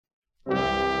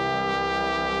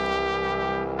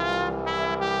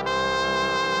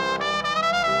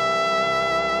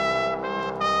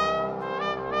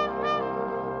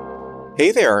Hey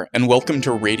there, and welcome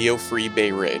to Radio Free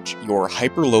Bay Ridge, your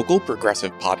hyper-local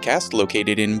progressive podcast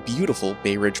located in beautiful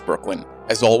Bay Ridge, Brooklyn.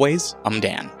 As always, I'm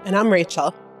Dan. And I'm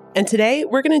Rachel. And today,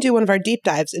 we're going to do one of our deep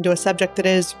dives into a subject that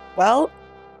is, well,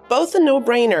 both a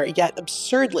no-brainer, yet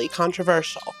absurdly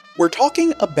controversial. We're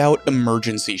talking about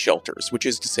emergency shelters, which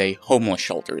is to say homeless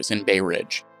shelters in Bay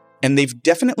Ridge. And they've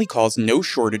definitely caused no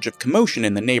shortage of commotion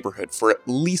in the neighborhood for at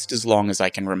least as long as I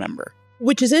can remember.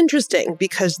 Which is interesting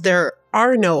because there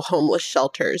are no homeless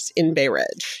shelters in Bay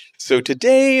Ridge. So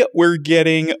today, we're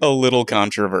getting a little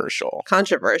controversial.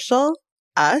 Controversial?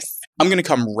 Us? I'm going to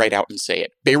come right out and say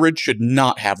it. Bay Ridge should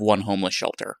not have one homeless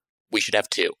shelter. We should have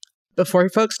two. Before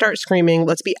folks start screaming,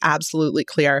 let's be absolutely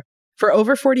clear. For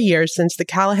over 40 years since the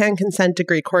Callahan consent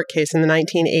decree court case in the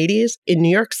 1980s, in New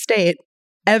York State,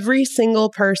 every single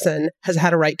person has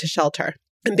had a right to shelter.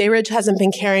 And Bay Ridge hasn't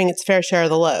been carrying its fair share of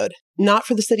the load. Not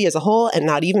for the city as a whole, and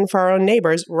not even for our own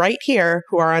neighbors right here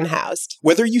who are unhoused.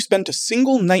 Whether you spent a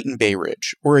single night in Bay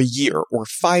Ridge, or a year, or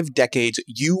 5 decades,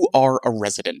 you are a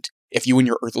resident. If you and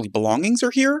your earthly belongings are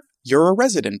here, you're a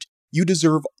resident. You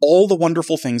deserve all the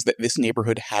wonderful things that this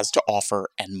neighborhood has to offer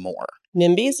and more.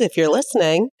 NIMBYs, if you're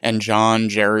listening. And John,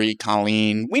 Jerry,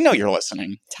 Colleen, we know you're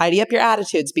listening. Tidy up your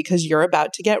attitudes because you're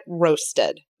about to get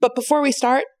roasted. But before we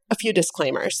start, a few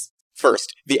disclaimers.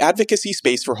 First, the advocacy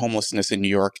space for homelessness in New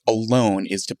York alone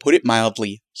is, to put it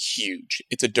mildly, huge.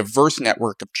 It's a diverse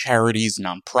network of charities,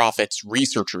 nonprofits,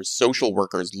 researchers, social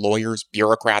workers, lawyers,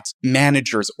 bureaucrats,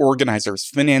 managers, organizers,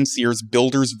 financiers,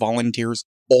 builders, volunteers,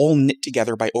 all knit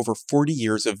together by over 40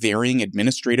 years of varying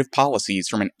administrative policies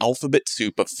from an alphabet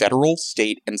soup of federal,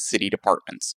 state, and city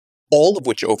departments, all of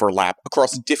which overlap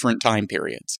across different time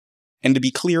periods. And to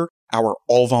be clear, our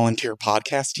all-volunteer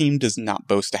podcast team does not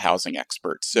boast a housing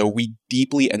expert, so we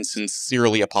deeply and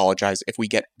sincerely apologize if we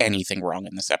get anything wrong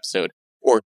in this episode,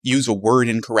 or use a word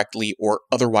incorrectly, or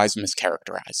otherwise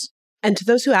mischaracterize. And to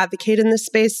those who advocate in this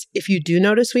space, if you do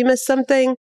notice we missed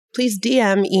something, please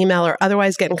DM, email, or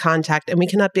otherwise get in contact, and we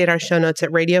can update our show notes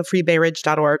at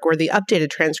radiofreebayridge.org, where the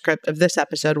updated transcript of this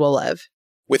episode will live.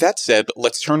 With that said,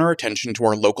 let's turn our attention to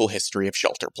our local history of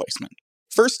shelter placement.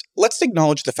 First, let's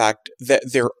acknowledge the fact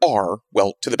that there are,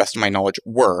 well, to the best of my knowledge,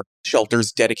 were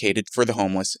shelters dedicated for the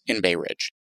homeless in Bay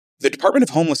Ridge. The Department of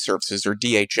Homeless Services, or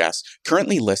DHS,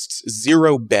 currently lists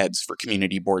 0 beds for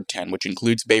Community Board 10, which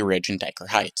includes Bay Ridge and Dyker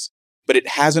Heights. But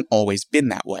it hasn't always been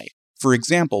that way. For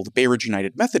example, the Bay Ridge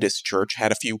United Methodist Church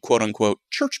had a few quote-unquote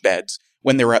church beds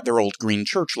when they were at their old Green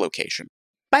Church location.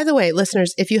 By the way,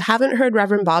 listeners, if you haven't heard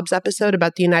Reverend Bob's episode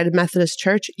about the United Methodist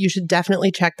Church, you should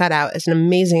definitely check that out as an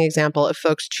amazing example of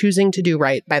folks choosing to do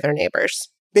right by their neighbors.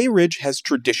 Bay Ridge has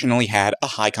traditionally had a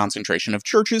high concentration of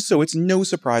churches, so it's no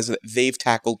surprise that they've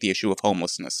tackled the issue of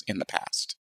homelessness in the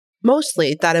past.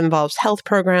 Mostly, that involves health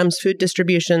programs, food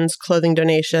distributions, clothing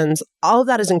donations. All of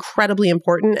that is incredibly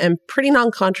important and pretty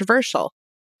non-controversial.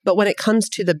 But when it comes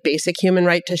to the basic human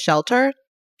right to shelter,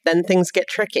 then things get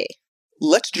tricky.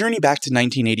 Let's journey back to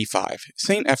 1985.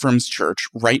 St. Ephraim's Church,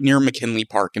 right near McKinley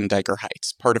Park in Dyker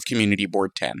Heights, part of Community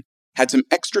Board 10, had some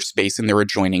extra space in their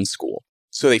adjoining school.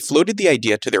 So they floated the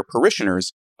idea to their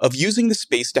parishioners of using the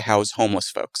space to house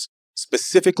homeless folks,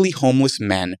 specifically homeless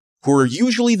men, who are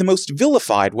usually the most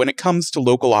vilified when it comes to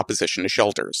local opposition to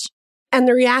shelters. And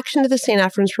the reaction to the St.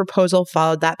 Ephraim's proposal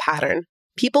followed that pattern.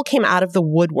 People came out of the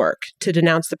woodwork to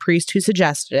denounce the priest who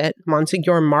suggested it,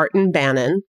 Monsignor Martin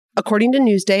Bannon. According to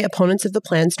Newsday, opponents of the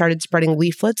plan started spreading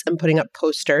leaflets and putting up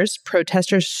posters.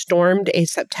 Protesters stormed a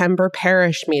September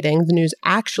parish meeting. The news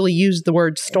actually used the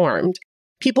word stormed.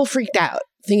 People freaked out,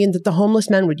 thinking that the homeless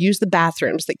men would use the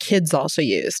bathrooms that kids also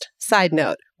used. Side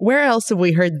note, where else have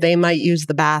we heard they might use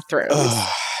the bathrooms?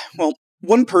 Well,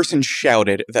 one person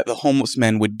shouted that the homeless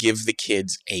men would give the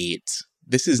kids AIDS.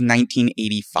 This is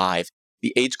 1985.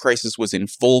 The AIDS crisis was in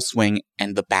full swing,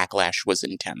 and the backlash was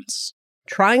intense.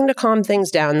 Trying to calm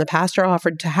things down, the pastor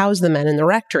offered to house the men in the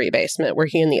rectory basement where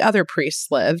he and the other priests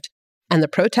lived, and the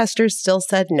protesters still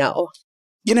said no.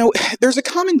 You know, there's a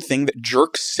common thing that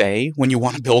jerks say when you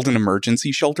want to build an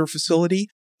emergency shelter facility.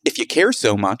 If you care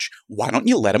so much, why don't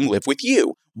you let them live with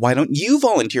you? Why don't you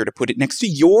volunteer to put it next to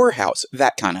your house?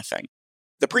 That kind of thing.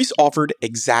 The priests offered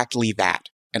exactly that,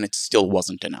 and it still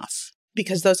wasn't enough.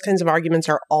 Because those kinds of arguments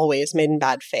are always made in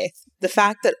bad faith. The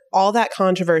fact that all that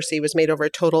controversy was made over a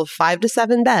total of 5 to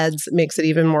 7 beds makes it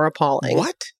even more appalling.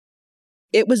 What?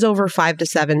 It was over 5 to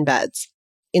 7 beds.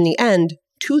 In the end,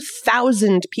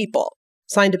 2,000 people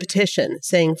signed a petition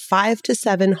saying 5 to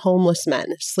 7 homeless men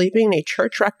sleeping in a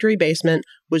church rectory basement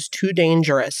was too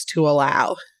dangerous to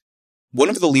allow. One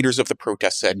of the leaders of the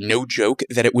protest said, no joke,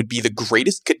 that it would be the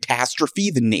greatest catastrophe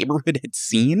the neighborhood had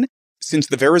seen since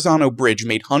the Verrazano Bridge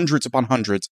made hundreds upon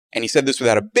hundreds and he said this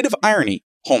without a bit of irony,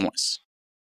 homeless.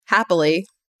 Happily,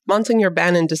 Monsignor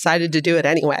Bannon decided to do it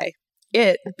anyway.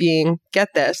 It being, get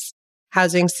this,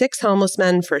 housing 6 homeless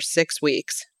men for 6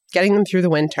 weeks, getting them through the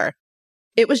winter.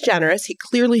 It was generous. He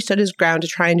clearly stood his ground to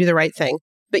try and do the right thing.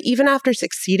 But even after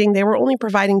succeeding, they were only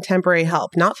providing temporary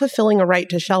help, not fulfilling a right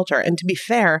to shelter. And to be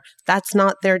fair, that's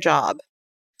not their job.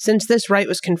 Since this right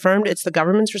was confirmed, it's the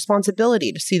government's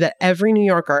responsibility to see that every New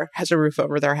Yorker has a roof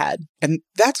over their head. And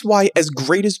that's why, as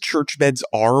great as church beds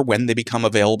are when they become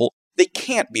available, they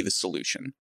can't be the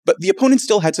solution. But the opponents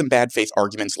still had some bad faith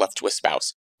arguments left to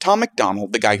espouse. Tom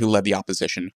MacDonald, the guy who led the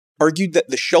opposition, argued that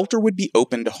the shelter would be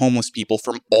open to homeless people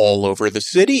from all over the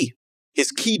city.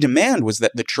 His key demand was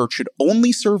that the church should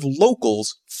only serve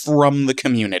locals from the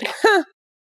community.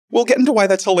 We'll get into why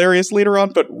that's hilarious later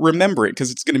on, but remember it because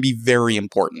it's going to be very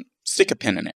important. Stick a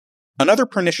pin in it. Another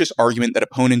pernicious argument that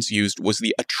opponents used was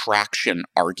the attraction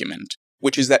argument,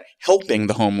 which is that helping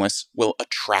the homeless will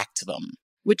attract them.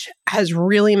 Which has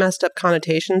really messed up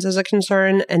connotations as a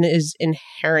concern and is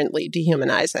inherently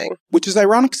dehumanizing. Which is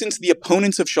ironic since the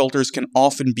opponents of shelters can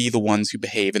often be the ones who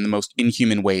behave in the most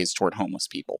inhuman ways toward homeless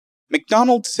people.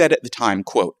 MacDonald said at the time,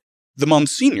 quote, "The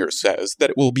Monsignor says that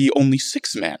it will be only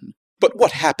 6 men. But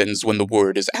what happens when the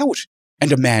word is out,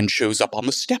 and a man shows up on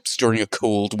the steps during a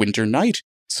cold winter night?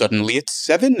 Suddenly it's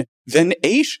 7, then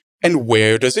 8, and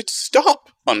where does it stop?"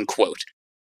 Unquote.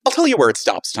 I'll tell you where it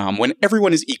stops, Tom, when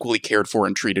everyone is equally cared for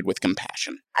and treated with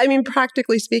compassion. I mean,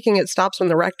 practically speaking, it stops when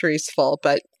the rectory's full,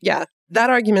 but yeah, that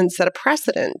argument set a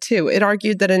precedent, too. It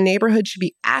argued that a neighborhood should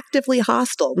be actively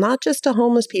hostile, not just to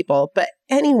homeless people, but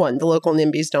anyone the local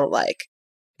NIMBYs don't like.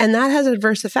 And that has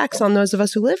adverse effects on those of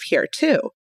us who live here, too.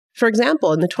 For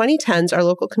example, in the 2010s, our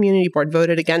local community board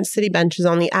voted against city benches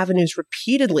on the avenues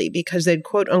repeatedly because they'd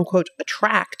quote-unquote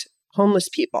attract homeless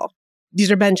people. These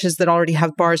are benches that already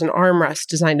have bars and armrests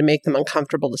designed to make them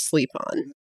uncomfortable to sleep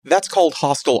on. That's called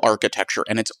hostile architecture,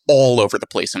 and it's all over the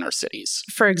place in our cities.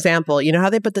 For example, you know how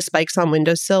they put the spikes on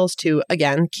windowsills to,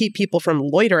 again, keep people from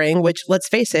loitering, which, let's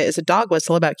face it, is a dog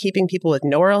whistle about keeping people with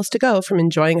nowhere else to go from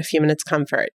enjoying a few minutes'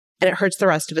 comfort. And it hurts the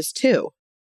rest of us, too.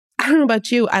 I don't know about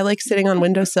you, I like sitting on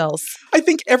windowsills. I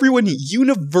think everyone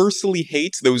universally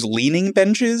hates those leaning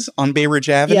benches on Bay Ridge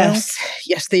Avenue.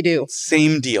 Yes, they do.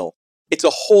 Same deal. It's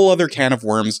a whole other can of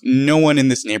worms. No one in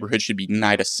this neighborhood should be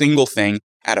denied a single thing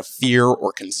out of fear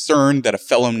or concern that a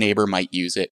fellow neighbor might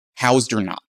use it, housed or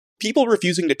not. People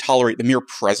refusing to tolerate the mere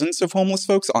presence of homeless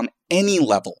folks on any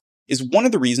level is one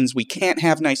of the reasons we can't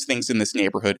have nice things in this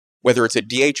neighborhood, whether it's a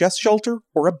DHS shelter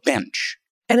or a bench.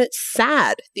 And it's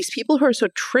sad. These people who are so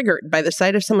triggered by the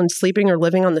sight of someone sleeping or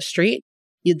living on the street,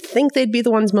 you'd think they'd be the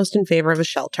ones most in favor of a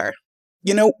shelter.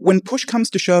 You know, when push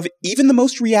comes to shove, even the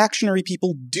most reactionary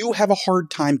people do have a hard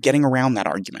time getting around that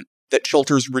argument, that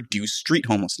shelters reduce street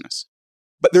homelessness.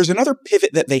 But there's another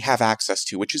pivot that they have access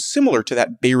to, which is similar to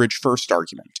that Bay Ridge First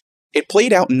argument. It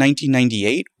played out in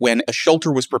 1998 when a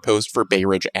shelter was proposed for Bay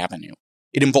Ridge Avenue.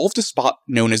 It involved a spot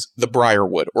known as the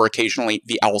Briarwood, or occasionally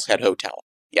the Owl's Head Hotel.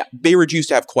 Yeah, Bay Ridge used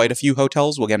to have quite a few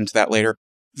hotels, we'll get into that later.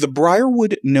 The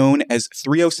Briarwood, known as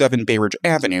 307 Bay Ridge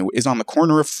Avenue, is on the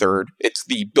corner of 3rd. It's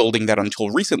the building that until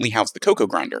recently housed the Cocoa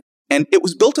Grinder. And it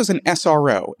was built as an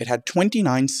SRO. It had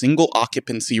 29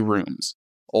 single-occupancy rooms.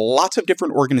 Lots of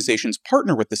different organizations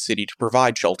partner with the city to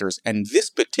provide shelters, and this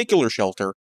particular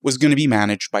shelter was going to be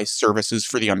managed by Services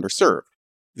for the Underserved.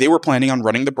 They were planning on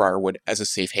running the Briarwood as a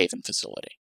safe haven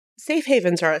facility. Safe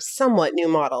havens are a somewhat new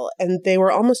model, and they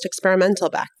were almost experimental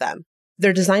back then.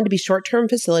 They're designed to be short-term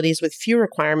facilities with few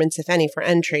requirements, if any, for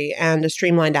entry and a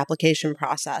streamlined application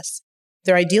process.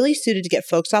 They're ideally suited to get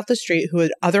folks off the street who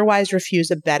would otherwise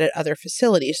refuse a bed at other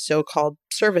facilities, so-called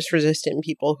service-resistant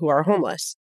people who are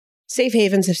homeless. Safe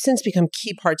havens have since become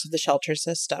key parts of the shelter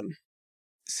system.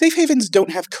 Safe havens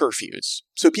don't have curfews,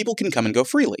 so people can come and go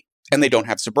freely. And they don't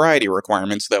have sobriety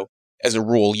requirements, though, as a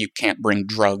rule, you can't bring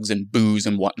drugs and booze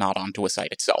and whatnot onto a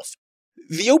site itself.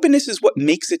 The openness is what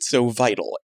makes it so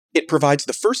vital. It provides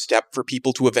the first step for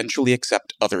people to eventually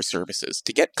accept other services,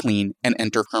 to get clean and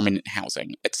enter permanent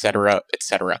housing, etc.,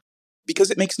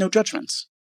 because it makes no judgments.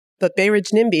 But Bay Ridge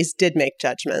NIMBYs did make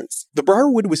judgments. The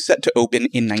Briarwood was set to open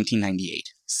in 1998.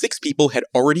 6 people had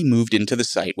already moved into the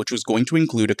site, which was going to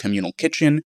include a communal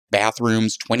kitchen,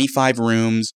 bathrooms, 25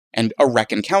 rooms, and a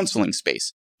rec and counseling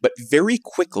space. But very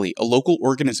quickly, a local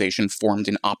organization formed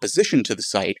in opposition to the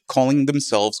site, calling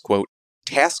themselves, quote,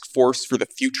 Task Force for the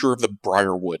Future of the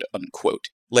Briarwood, unquote,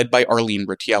 led by Arlene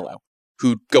Rutiello,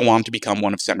 who'd go on to become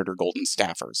one of Senator Golden's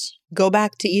staffers. Go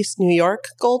back to East New York,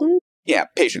 Golden? Yeah,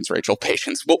 patience, Rachel,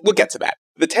 patience. We'll get to that.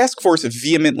 The task force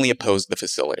vehemently opposed the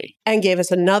facility. And gave us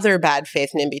another bad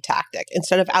faith NIMBY tactic.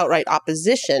 Instead of outright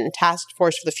opposition, Task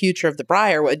Force for the Future of the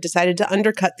Briarwood decided to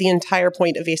undercut the entire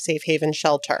point of a safe haven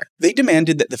shelter. They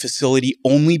demanded that the facility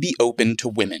only be open to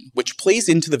women, which plays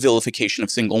into the vilification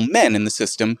of single men in the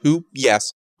system who,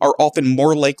 yes, are often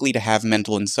more likely to have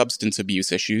mental and substance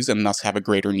abuse issues and thus have a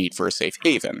greater need for a safe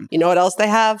haven. You know what else they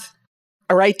have?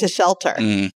 A right to shelter.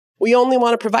 We only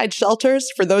want to provide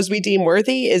shelters for those we deem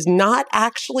worthy is not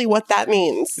actually what that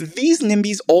means. These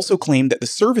NIMBYs also claim that the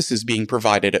services being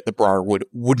provided at the Briarwood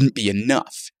wouldn't be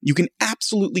enough. You can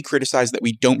absolutely criticize that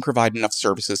we don't provide enough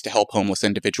services to help homeless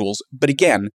individuals, but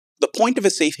again, the point of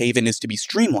a safe haven is to be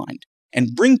streamlined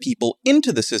and bring people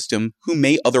into the system who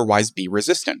may otherwise be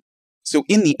resistant. So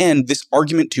in the end, this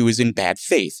argument too is in bad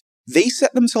faith. They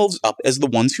set themselves up as the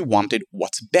ones who wanted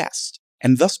what's best,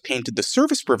 and thus painted the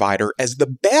service provider as the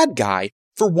bad guy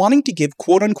for wanting to give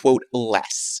quote-unquote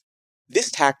less. This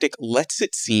tactic lets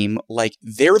it seem like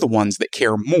they're the ones that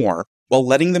care more, while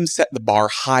letting them set the bar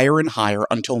higher and higher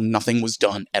until nothing was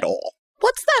done at all.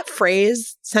 What's that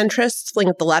phrase centrists fling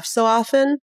at the left so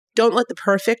often? Don't let the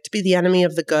perfect be the enemy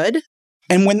of the good?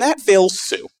 And when that fails,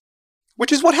 sue.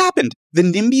 Which is what happened. The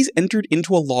NIMBYs entered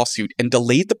into a lawsuit and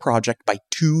delayed the project by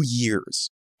 2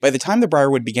 years. By the time the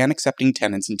Briarwood began accepting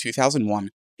tenants in 2001,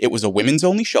 it was a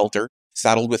women's-only shelter,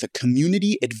 saddled with a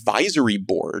community advisory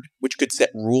board, which could set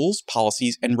rules,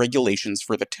 policies, and regulations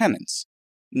for the tenants.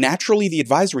 Naturally, the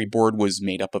advisory board was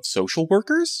made up of social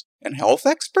workers and health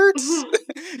experts?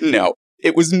 No,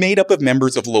 it was made up of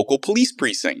members of local police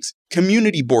precincts,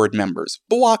 community board members,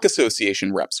 block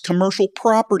association reps, commercial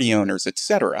property owners,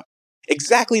 etc.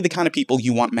 Exactly the kind of people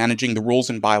you want managing the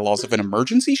rules and bylaws of an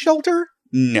emergency shelter?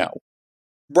 No.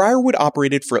 Briarwood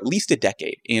operated for at least a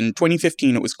decade. In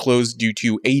 2015, it was closed due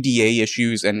to ADA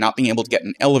issues and not being able to get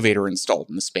an elevator installed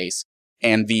in the space,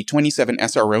 and the 27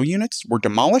 SRO units were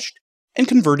demolished and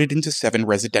converted into 7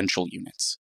 residential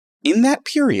units. In that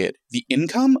period, the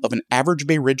income of an average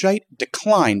Bay Ridgeite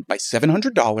declined by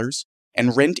 $700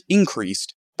 and rent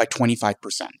increased by 25%.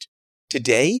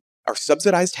 Today, our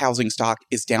subsidized housing stock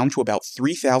is down to about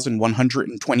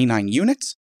 3,129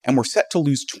 units, and we're set to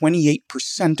lose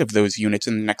 28% of those units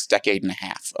in the next decade and a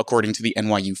half, according to the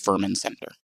NYU Furman Center.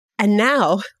 And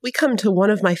now we come to one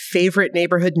of my favorite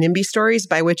neighborhood NIMBY stories,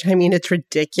 by which I mean it's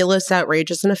ridiculous,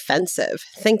 outrageous, and offensive.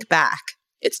 Think back.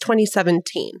 It's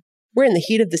 2017. We're in the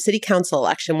heat of the city council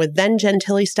election with then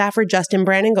Gentili staffer Justin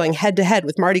Brannan going head-to-head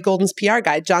with Marty Golden's PR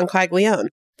guy, John Quaglione.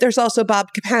 There's also Bob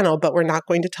Capano, but we're not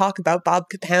going to talk about Bob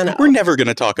Capano. We're never going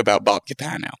to talk about Bob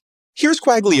Capano. Here's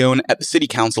Quaglione at the city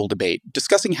council debate,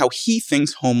 discussing how he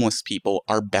thinks homeless people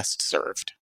are best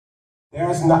served.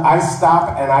 I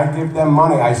stop and I give them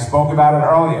money. I spoke about it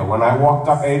earlier. When I walked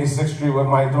up 86th Street with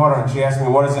my daughter and she asked me,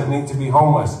 what does it mean to be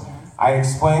homeless? I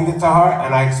explained it to her,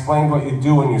 and I explained what you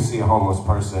do when you see a homeless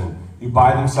person. You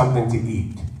buy them something to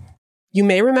eat. You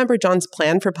may remember John's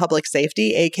plan for public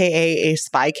safety, aka a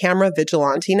spy camera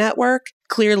vigilante network.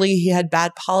 Clearly, he had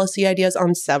bad policy ideas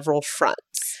on several fronts.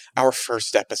 Our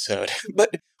first episode.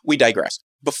 But we digress.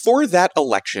 Before that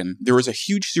election, there was a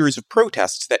huge series of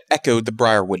protests that echoed the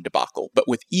Briarwood debacle, but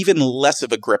with even less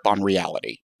of a grip on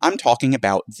reality. I'm talking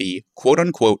about the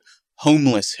quote-unquote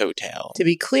homeless hotel. To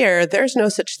be clear, there's no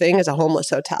such thing as a homeless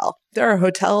hotel. There are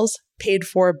hotels paid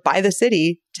for by the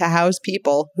city to house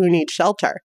people who need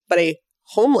shelter. But a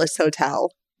homeless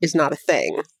hotel is not a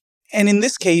thing. And in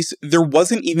this case, there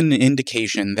wasn't even an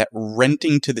indication that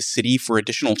renting to the city for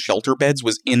additional shelter beds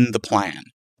was in the plan.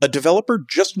 A developer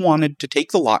just wanted to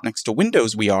take the lot next to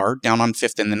Windows We Are down on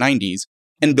 5th in the 90s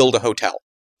and build a hotel.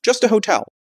 Just a hotel.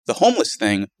 The homeless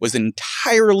thing was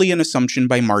entirely an assumption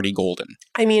by Marty Golden.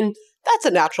 I mean, that's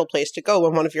a natural place to go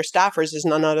when one of your staffers is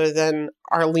none other than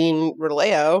Arlene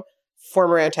Releo,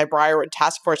 former anti-Briarwood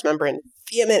task force member and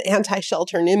vehement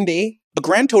anti-shelter NIMBY. A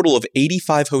grand total of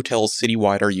 85 hotels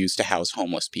citywide are used to house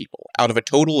homeless people, out of a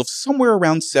total of somewhere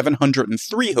around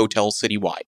 703 hotels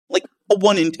citywide, like a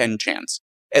 1 in 10 chance,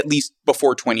 at least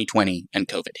before 2020 and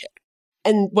COVID hit.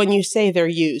 And when you say they're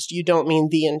used, you don't mean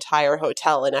the entire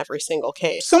hotel in every single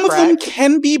case, Some correct? of them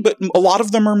can be, but a lot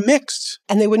of them are mixed.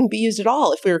 And they wouldn't be used at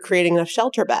all if we were creating enough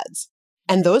shelter beds.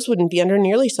 And those wouldn't be under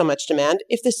nearly so much demand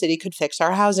if the city could fix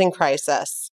our housing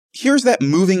crisis. Here's that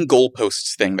moving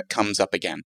goalposts thing that comes up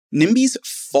again. NIMBYs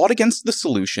fought against the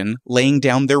solution, laying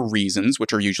down their reasons,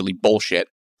 which are usually bullshit.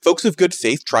 Folks of good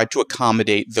faith tried to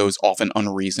accommodate those often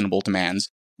unreasonable demands.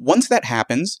 Once that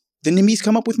happens, the NIMBYs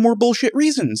come up with more bullshit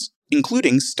reasons,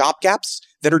 including stopgaps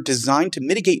that are designed to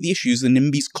mitigate the issues the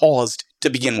NIMBYs caused to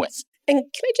begin with. And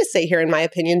can I just say here, in my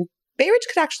opinion, Bay Ridge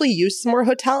could actually use some more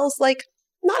hotels, like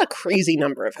not a crazy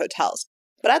number of hotels,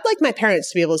 But I'd like my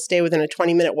parents to be able to stay within a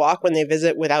 20-minute walk when they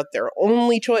visit without their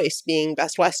only choice being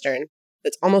Best Western.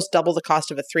 That's almost double the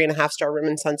cost of a 3.5-star room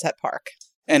in Sunset Park.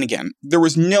 And again, there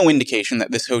was no indication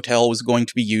that this hotel was going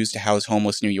to be used to house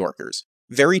homeless New Yorkers.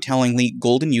 Very tellingly,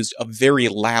 Golden used a very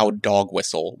loud dog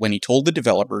whistle when he told the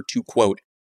developer to, quote,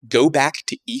 go back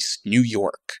to East New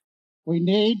York. We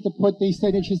need to put these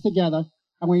signatures together,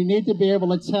 and we need to be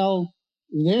able to tell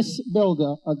this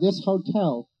builder of this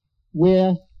hotel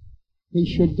where he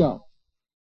should go.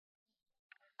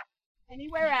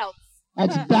 Anywhere else.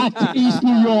 That's back to East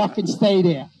New York and stay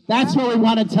there. That's what we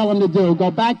want to tell him to do. Go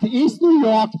back to East New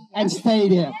York and stay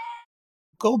there.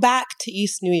 Go back to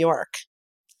East New York.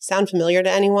 Sound familiar to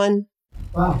anyone?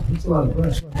 Wow, that's a lot of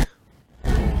pressure. Who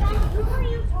are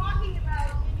you talking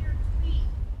about in your tweet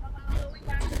about going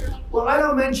back to your... Well, I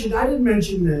didn't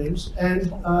mention names,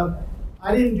 and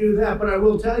I didn't do that, but I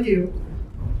will tell you,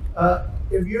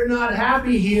 if you're not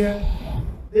happy here,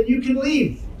 then you can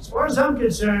leave. As far as I'm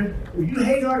concerned, if you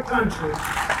hate our country,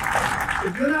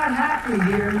 if you're not happy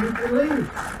here, you can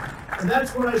leave. And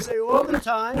that's what I say all the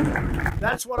time.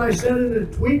 That's what I said in a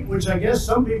tweet, which I guess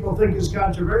some people think is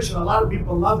controversial. A lot of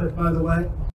people love it, by the way.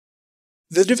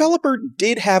 The developer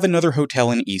did have another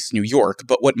hotel in East New York,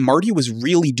 but what Marty was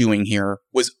really doing here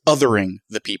was othering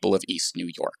the people of East New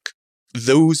York.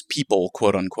 Those people,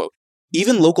 quote unquote.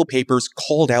 Even local papers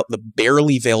called out the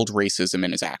barely veiled racism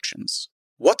in his actions.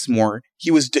 What's more, he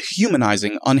was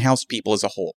dehumanizing unhoused people as a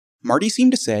whole. Marty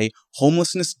seemed to say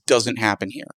homelessness doesn't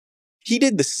happen here. He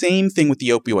did the same thing with the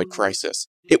opioid crisis.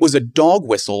 It was a dog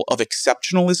whistle of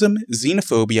exceptionalism,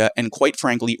 xenophobia, and quite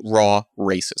frankly, raw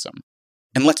racism.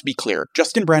 And let's be clear,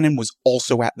 Justin Brennan was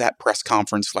also at that press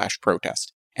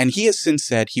conference/protest, and he has since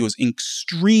said he was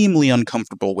extremely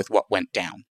uncomfortable with what went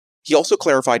down. He also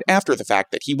clarified after the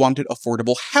fact that he wanted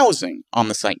affordable housing on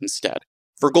the site instead.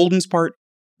 For Golden's part,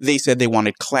 they said they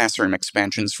wanted classroom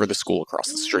expansions for the school across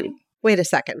the street. Wait a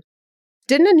second.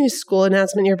 Didn't a new school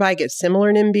announcement nearby get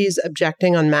similar NIMBYs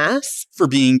objecting en masse? For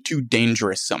being too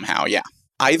dangerous somehow, yeah.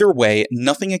 Either way,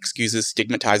 nothing excuses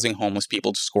stigmatizing homeless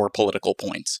people to score political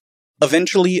points.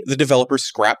 Eventually, the developer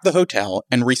scrapped the hotel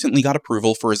and recently got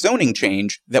approval for a zoning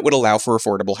change that would allow for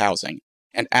affordable housing.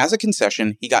 And as a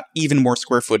concession, he got even more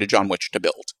square footage on which to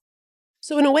build.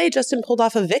 So in a way, Justin pulled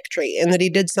off a victory in that he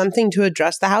did something to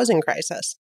address the housing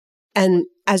crisis. And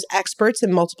as experts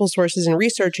and multiple sources in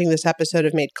researching this episode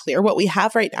have made clear, what we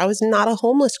have right now is not a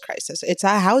homeless crisis. It's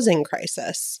a housing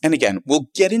crisis. And again, we'll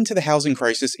get into the housing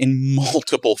crisis in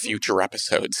multiple future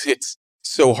episodes. It's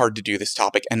so hard to do this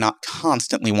topic and not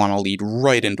constantly want to lead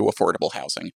right into affordable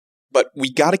housing. But we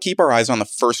gotta keep our eyes on the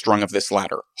first rung of this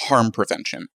ladder, harm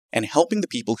prevention, and helping the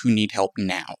people who need help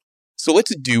now. So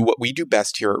let's do what we do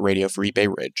best here at Radio Free Bay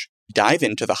Ridge. Dive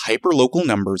into the hyper-local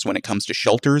numbers when it comes to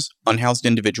shelters, unhoused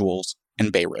individuals,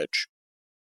 and Bay Ridge.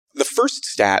 The first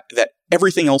stat that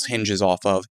everything else hinges off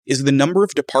of is the number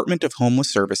of Department of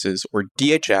Homeless Services, or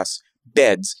DHS,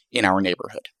 beds in our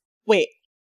neighborhood. Wait,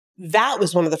 that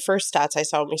was one of the first stats I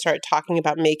saw when we started talking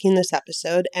about making this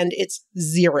episode, and it's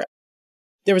 0.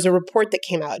 There was a report that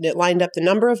came out, and it lined up the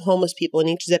number of homeless people in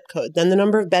each zip code, then the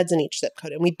number of beds in each zip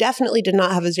code, and we definitely did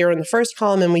not have a 0 in the first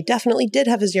column, and we definitely did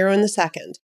have a 0 in the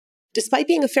second. Despite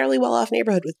being a fairly well-off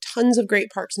neighborhood with tons of great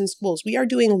parks and schools, we are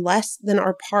doing less than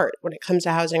our part when it comes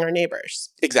to housing our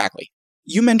neighbors. Exactly.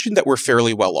 You mentioned that we're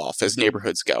fairly well off as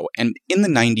neighborhoods go, and in the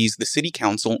 90s, the city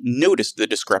council noticed the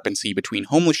discrepancy between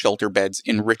homeless shelter beds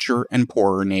in richer and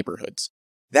poorer neighborhoods.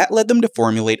 That led them to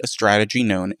formulate a strategy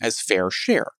known as Fair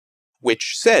Share,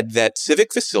 which said that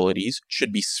civic facilities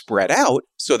should be spread out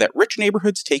so that rich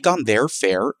neighborhoods take on their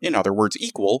fair, in other words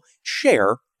equal,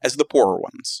 share as the poorer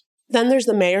ones. Then there's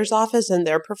the mayor's office and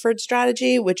their preferred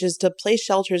strategy, which is to place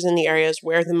shelters in the areas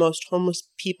where the most homeless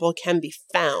people can be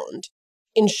found.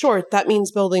 In short, that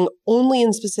means building only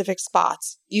in specific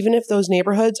spots, even if those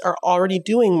neighborhoods are already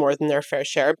doing more than their fair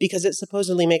share, because it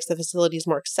supposedly makes the facilities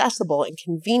more accessible and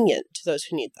convenient to those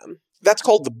who need them. That's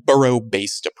called the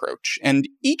borough-based approach, and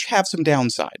each have some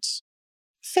downsides.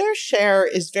 Fair share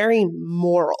is very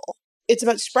moral. It's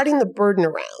about spreading the burden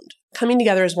around, coming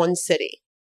together as one city.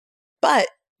 But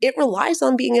it relies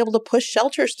on being able to push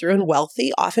shelters through in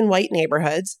wealthy, often white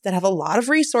neighborhoods that have a lot of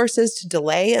resources to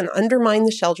delay and undermine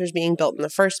the shelters being built in the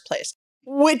first place,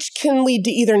 which can lead to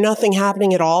either nothing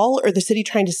happening at all or the city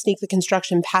trying to sneak the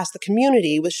construction past the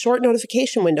community with short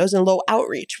notification windows and low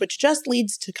outreach, which just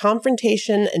leads to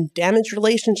confrontation and damaged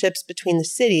relationships between the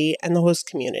city and the host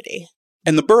community.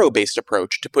 And the borough-based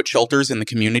approach to put shelters in the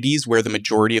communities where the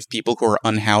majority of people who are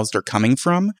unhoused are coming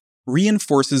from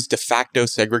reinforces de facto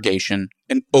segregation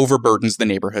and overburdens the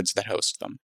neighborhoods that host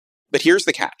them. But here's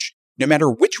the catch. No matter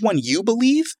which one you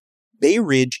believe, Bay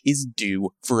Ridge is due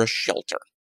for a shelter.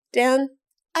 Dan,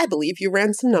 I believe you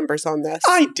ran some numbers on this.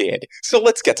 I did. So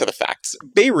let's get to the facts.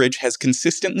 Bay Ridge has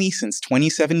consistently since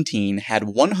 2017 had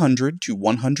 100 to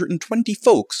 120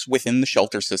 folks within the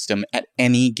shelter system at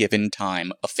any given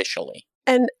time officially.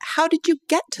 And how did you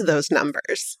get to those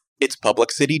numbers? It's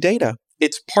public city data.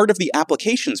 It's part of the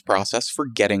applications process for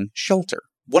getting shelter.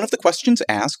 One of the questions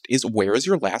asked is, where is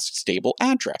your last stable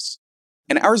address?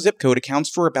 And our zip code accounts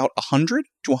for about 100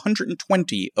 to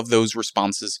 120 of those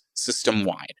responses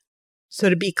system-wide. So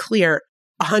to be clear,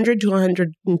 100 to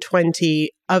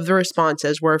 120 of the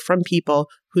responses were from people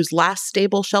whose last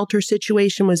stable shelter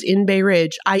situation was in Bay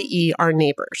Ridge, i.e. our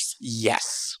neighbors.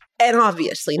 Yes. And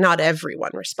obviously, not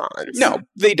everyone responds. No,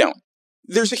 they don't.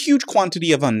 There's a huge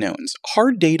quantity of unknowns.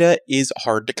 Hard data is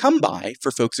hard to come by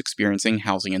for folks experiencing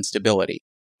housing instability.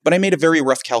 But I made a very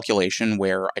rough calculation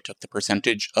where I took the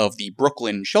percentage of the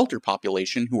Brooklyn shelter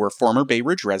population who were former Bay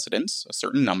Ridge residents, a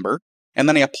certain number, and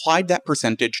then I applied that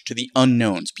percentage to the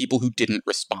unknowns, people who didn't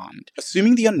respond.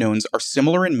 Assuming the unknowns are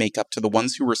similar in makeup to the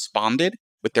ones who responded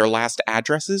with their last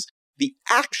addresses, the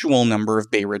actual number of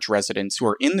Bay Ridge residents who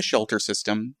are in the shelter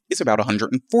system is about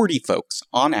 140 folks,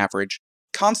 on average,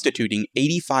 constituting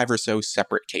 85 or so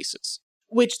separate cases.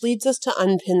 Which leads us to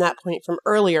unpin that point from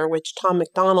earlier, which Tom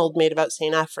McDonald made about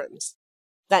St. Ephrem's.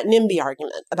 That NIMBY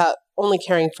argument about only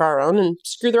caring for our own and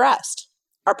screw the rest.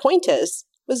 Our point is,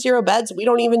 with 0 beds, we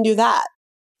don't even do that.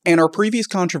 And our previous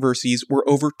controversies were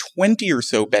over 20 or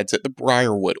so beds at the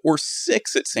Briarwood, or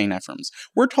 6 at St. Ephrem's.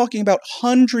 We're talking about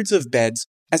hundreds of beds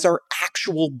as our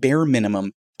actual bare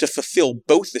minimum to fulfill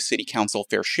both the City Council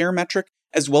fair share metric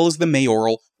as well as the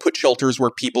mayoral put shelters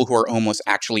where people who are homeless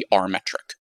actually are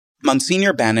metric.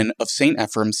 Monsignor Bannon of St.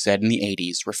 Ephrem's said in the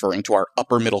 80s, referring to our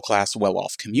upper-middle-class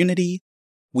well-off community,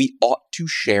 "We ought to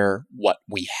share what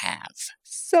we have."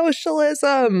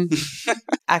 Socialism!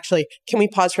 Actually, can we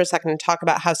pause for a second and talk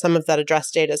about how some of that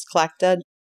address data is collected?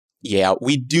 Yeah,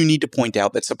 we do need to point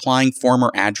out that supplying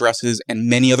former addresses and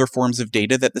many other forms of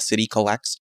data that the city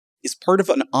collects is part of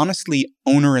an honestly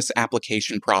onerous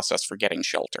application process for getting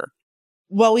shelter.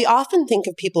 Well, we often think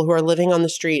of people who are living on the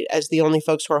street as the only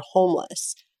folks who are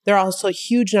homeless. There are also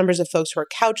huge numbers of folks who are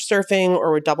couch surfing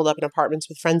or were doubled up in apartments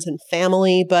with friends and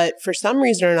family, but for some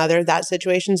reason or another, that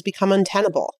situation's become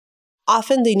untenable.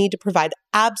 Often they need to provide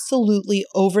absolutely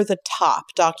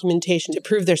over-the-top documentation to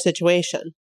prove their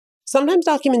situation. Sometimes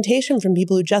documentation from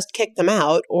people who just kicked them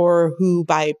out, or who,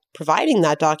 by providing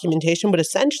that documentation, would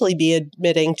essentially be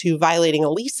admitting to violating a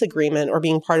lease agreement or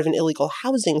being part of an illegal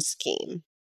housing scheme.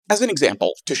 As an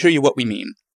example, to show you what we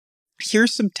mean,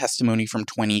 here's some testimony from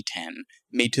 2010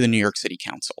 made to the New York City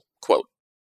Council. Quote,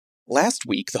 "Last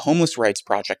week, the Homeless Rights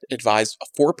Project advised a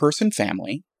 4-person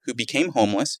family who became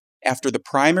homeless after the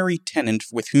primary tenant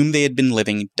with whom they had been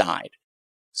living died.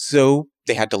 So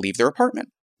they had to leave their apartment.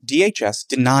 DHS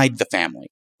denied the family,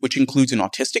 which includes an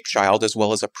autistic child as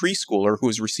well as a preschooler who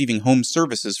was receiving home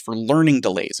services for learning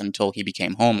delays until he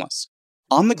became homeless,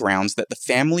 on the grounds that the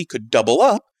family could double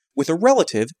up with a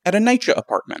relative at a NYCHA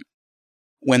apartment.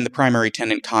 When the primary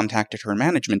tenant contacted her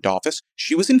management office,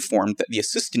 she was informed that the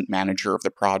assistant manager of the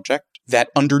project that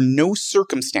under no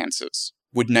circumstances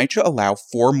would NYCHA allow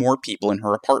 4 more people in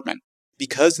her apartment,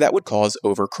 because that would cause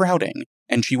overcrowding,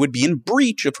 and she would be in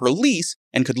breach of her lease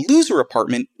and could lose her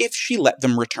apartment if she let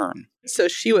them return." So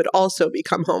she would also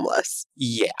become homeless.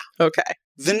 Yeah. Okay.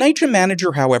 The NYCHA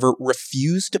manager, however,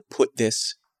 refused to put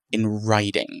this in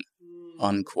writing,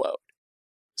 unquote.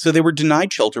 So they were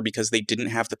denied shelter because they didn't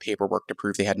have the paperwork to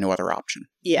prove they had no other option.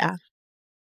 Yeah.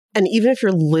 And even if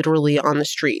you're literally on the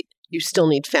street, you still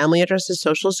need family addresses,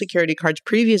 social security cards,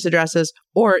 previous addresses,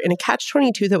 or in a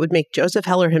catch-22 that would make Joseph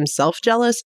Heller himself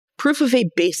jealous, proof of a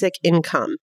basic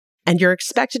income. And you're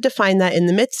expected to find that in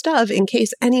the midst of, in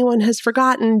case anyone has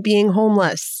forgotten, being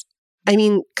homeless. I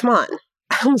mean, come on.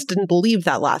 I almost didn't believe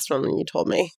that last one when you told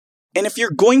me. And if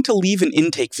you're going to leave an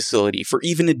intake facility for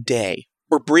even a day,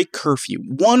 or break curfew,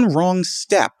 one wrong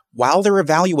step while they're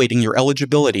evaluating your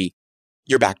eligibility,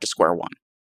 you're back to square one.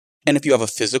 And if you have a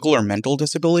physical or mental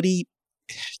disability,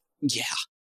 yeah.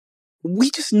 We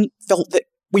just felt that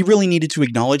we really needed to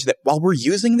acknowledge that while we're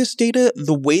using this data,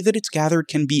 the way that it's gathered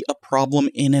can be a problem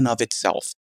in and of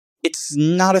itself. It's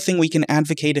not a thing we can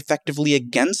advocate effectively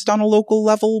against on a local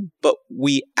level, but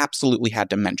we absolutely had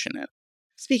to mention it.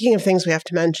 Speaking of things we have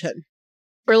to mention,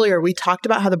 earlier, we talked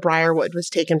about how the Briarwood was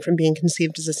taken from being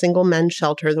conceived as a single men's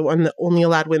shelter, the one that only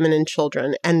allowed women and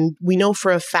children. And we know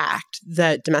for a fact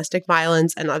that domestic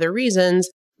violence and other reasons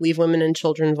leave women and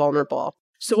children vulnerable.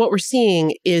 So what we're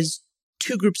seeing is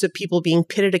 2 groups of people being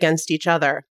pitted against each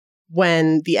other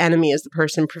when the enemy is the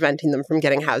person preventing them from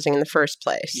getting housing in the first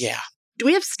place. Yeah. Do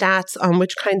we have stats on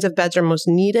which kinds of beds are most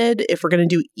needed if we're going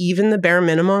to do even the bare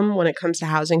minimum when it comes to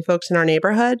housing folks in our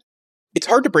neighborhood? It's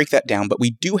hard to break that down, but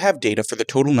we do have data for the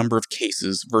total number of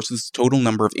cases versus the total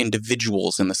number of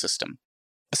individuals in the system.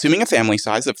 Assuming a family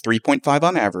size of 3.5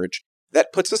 on average,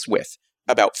 that puts us with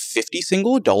about 50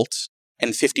 single adults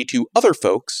and 52 other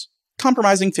folks,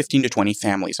 comprising 15 to 20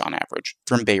 families on average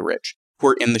from Bay Ridge, who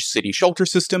are in the city shelter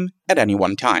system at any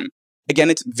one time. Again,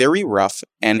 it's very rough,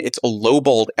 and it's a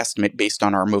lowballed estimate based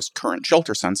on our most current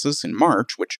shelter census in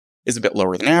March, which is a bit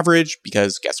lower than average,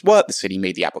 because guess what? The city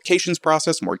made the applications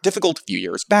process more difficult a few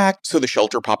years back, so the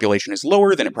shelter population is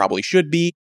lower than it probably should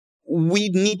be. We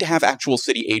need to have actual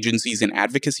city agencies and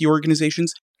advocacy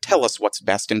organizations tell us what's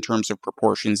best in terms of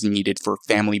proportions needed for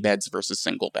family beds versus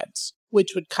single beds.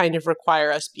 Which would kind of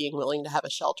require us being willing to have a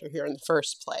shelter here in the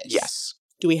first place. Yes.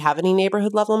 Do we have any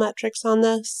neighborhood level metrics on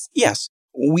this? Yes.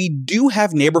 We do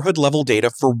have neighborhood level data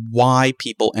for why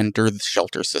people enter the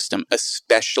shelter system,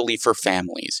 especially for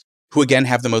families, who again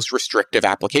have the most restrictive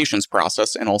applications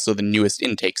process and also the newest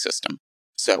intake system.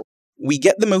 So we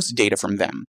get the most data from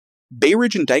them. Bay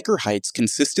Ridge and Dyker Heights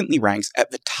consistently ranks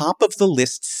at the top of the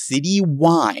list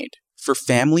citywide for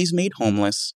families made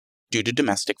homeless due to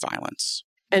domestic violence.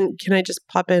 And can I just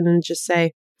pop in and just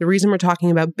say, the reason we're talking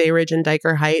about Bay Ridge and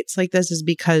Dyker Heights like this is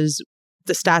because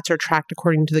the stats are tracked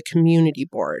according to the community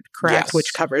board, correct? Yes.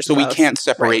 Which covers So both. we can't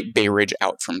separate Right. Bay Ridge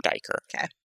out from Dyker. Okay.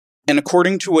 And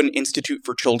according to an Institute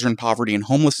for Children Poverty and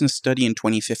Homelessness study in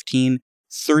 2015,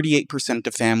 38%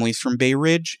 of families from Bay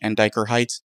Ridge and Dyker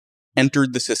Heights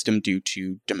entered the system due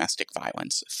to domestic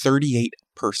violence. 38%.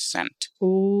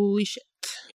 Holy shit.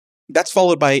 That's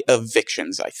followed by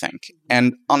evictions, I think.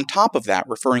 And on top of that,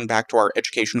 referring back to our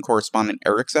education correspondent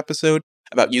Eric's episode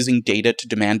about using data to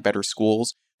demand better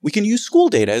schools, we can use school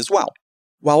data as well.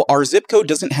 While our zip code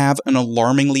doesn't have an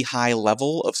alarmingly high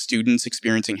level of students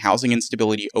experiencing housing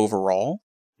instability overall,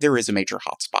 there is a major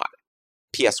hotspot,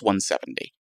 PS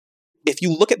 170. If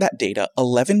you look at that data,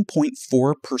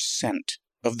 11.4%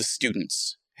 of the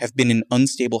students have been in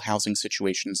unstable housing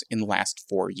situations in the last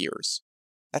 4 years.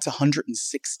 That's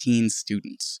 116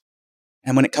 students.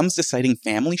 And when it comes to citing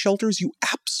family shelters, you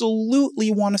absolutely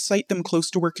want to cite them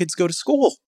close to where kids go to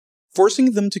school.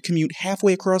 Forcing them to commute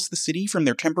halfway across the city from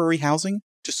their temporary housing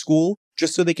to school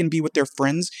just so they can be with their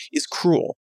friends is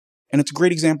cruel. And it's a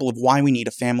great example of why we need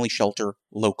a family shelter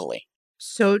locally.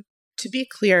 So to be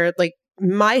clear, like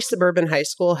my suburban high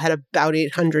school had about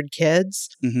 800 kids.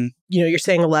 Mm-hmm. You know, you're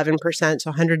saying 11%,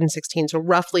 so 116, so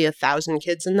roughly 1,000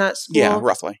 kids in that school. Yeah,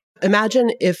 roughly.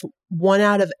 Imagine if 1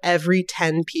 out of every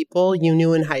 10 people you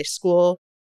knew in high school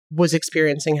was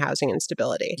experiencing housing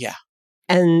instability. Yeah.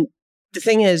 And the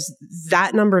thing is,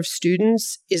 that number of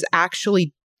students is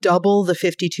actually double the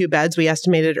 52 beds we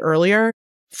estimated earlier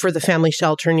for the family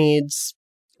shelter needs.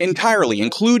 Entirely,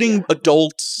 including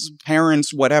adults,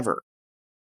 parents, whatever.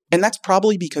 And that's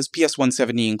probably because PS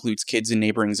 170 includes kids in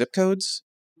neighboring zip codes.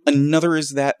 Another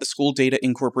is that the school data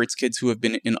incorporates kids who have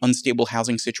been in unstable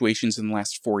housing situations in the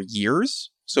last 4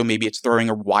 years, so maybe it's throwing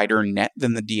a wider net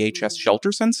than the DHS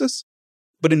shelter census.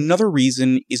 But another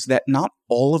reason is that not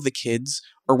all of the kids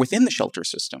are within the shelter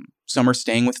system. Some are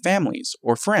staying with families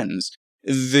or friends.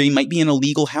 They might be in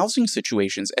illegal housing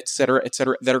situations, etc.,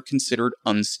 that are considered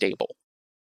unstable.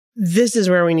 This is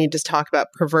where we need to talk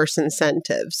about perverse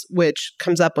incentives, which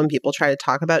comes up when people try to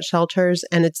talk about shelters.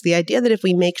 And it's the idea that if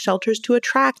we make shelters too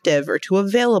attractive or too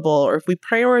available, or if we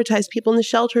prioritize people in the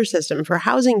shelter system for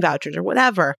housing vouchers or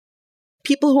whatever,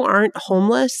 people who aren't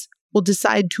homeless will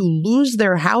decide to lose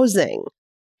their housing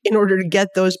in order to get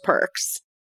those perks.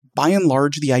 By and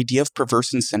large, the idea of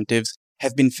perverse incentives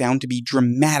have been found to be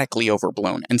dramatically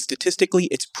overblown, and statistically,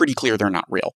 it's pretty clear they're not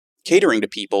real. Catering to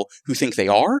people who think they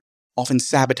are often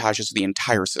sabotages the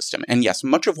entire system. And yes,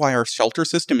 much of why our shelter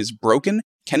system is broken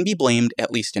can be blamed,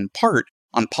 at least in part,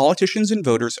 on politicians and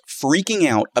voters freaking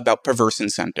out about perverse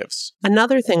incentives.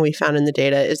 Another thing we found in the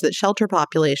data is that shelter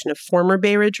population of former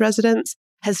Bay Ridge residents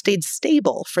has stayed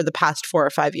stable for the past 4 or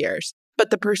 5 years. But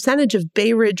the percentage of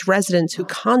Bay Ridge residents who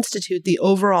constitute the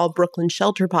overall Brooklyn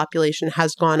shelter population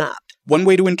has gone up. One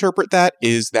way to interpret that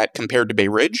is that compared to Bay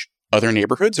Ridge, other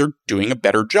neighborhoods are doing a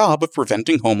better job of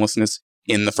preventing homelessness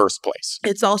in the first place.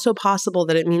 It's also possible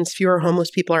that it means fewer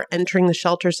homeless people are entering the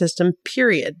shelter system,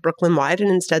 period, Brooklyn-wide, and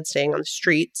instead staying on the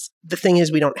streets. The thing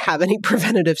is, we don't have any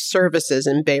preventative services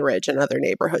in Bay Ridge, and other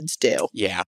neighborhoods do.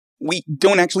 Yeah. We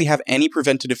don't actually have any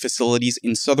preventative facilities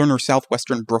in southern or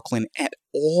southwestern Brooklyn at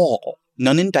all.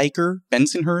 None in Dyker,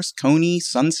 Bensonhurst, Coney,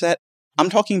 Sunset.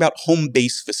 I'm talking about home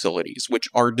base facilities, which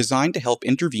are designed to help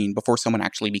intervene before someone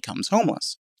actually becomes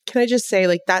homeless. Can I just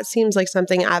say, that seems like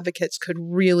something advocates could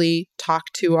really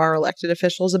talk to our elected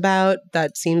officials about.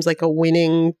 That seems like a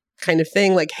winning kind of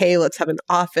thing. Hey, let's have an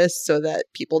office so that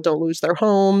people don't lose their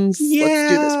homes. Yeah.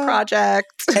 Let's do this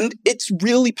project. And it's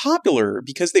really popular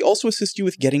because they also assist you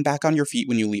with getting back on your feet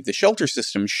when you leave the shelter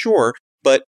system, sure.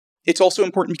 But it's also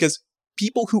important because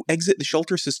people who exit the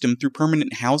shelter system through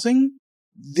permanent housing,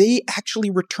 they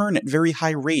actually return at very high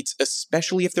rates,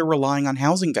 especially if they're relying on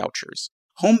housing vouchers.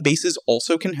 Home bases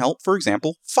also can help, for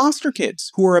example, foster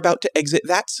kids who are about to exit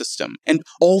that system, and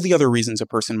all the other reasons a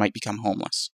person might become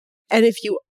homeless. And if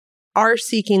you are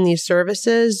seeking these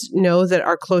services, know that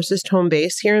our closest home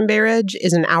base here in Bay Ridge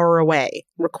is an hour away,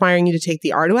 requiring you to take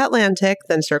the R to Atlantic,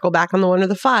 then circle back on the 1 or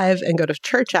the 5 and go to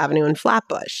Church Avenue in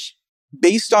Flatbush.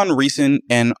 Based on recent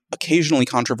and occasionally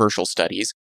controversial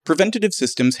studies, preventative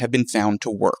systems have been found to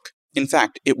work. In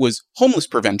fact, it was homeless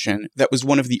prevention that was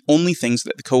one of the only things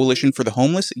that the Coalition for the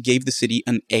Homeless gave the city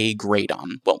an A grade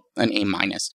on. Well, an A-.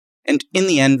 And in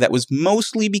the end, that was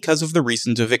mostly because of the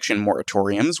recent eviction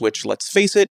moratoriums, which, let's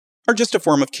face it, are just a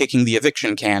form of kicking the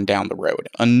eviction can down the road.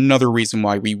 Another reason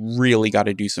why we really got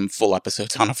to do some full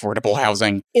episodes on affordable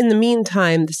housing. In the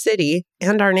meantime, the city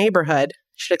and our neighborhood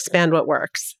should expand what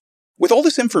works. With all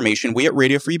this information, we at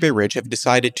Radio Free Bay Ridge have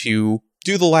decided to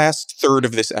do the last third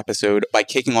of this episode by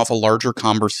kicking off a larger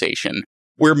conversation.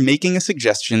 We're making a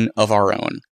suggestion of our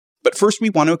own. But first,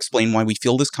 we want to explain why we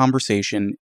feel this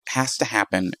conversation has to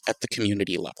happen at the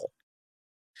community level.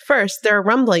 First, there are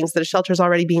rumblings that a shelter is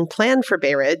already being planned for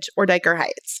Bay Ridge or Diker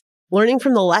Heights. Learning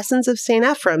from the lessons of St.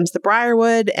 Ephrem's, the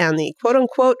Briarwood, and the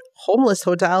quote-unquote homeless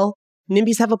hotel,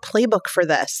 NIMBYs have a playbook for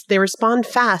this. They respond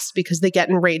fast because they get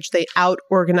enraged. They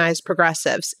out-organize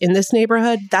progressives. In this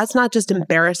neighborhood, that's not just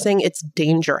embarrassing, it's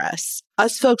dangerous.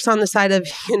 Us folks on the side of,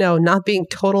 not being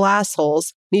total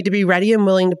assholes need to be ready and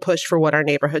willing to push for what our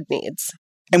neighborhood needs.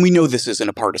 And we know this isn't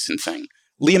a partisan thing.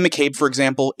 Liam McCabe, for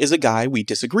example, is a guy we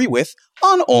disagree with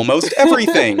on almost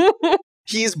everything.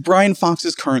 He's Brian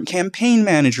Fox's current campaign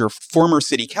manager, former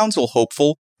city council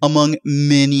hopeful, among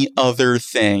many other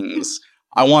things.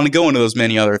 I want to go into those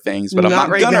many other things, but I'm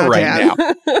not gonna right now.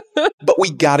 But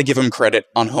we gotta give him credit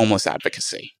on homeless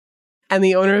advocacy. And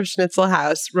the owner of Schnitzel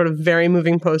House wrote a very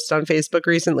moving post on Facebook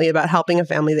recently about helping a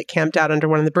family that camped out under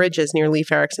one of the bridges near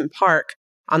Leif Erikson Park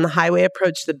on the highway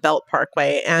approach to the Belt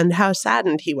Parkway, and how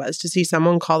saddened he was to see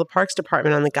someone call the Parks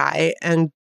Department on the guy and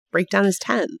break down his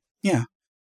tent. Yeah.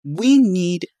 We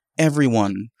need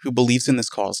everyone who believes in this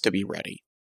cause to be ready.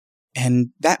 And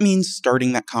that means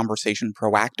starting that conversation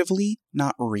proactively,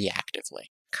 not reactively.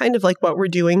 Kind of like what we're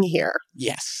doing here.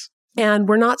 Yes. And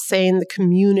we're not saying the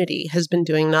community has been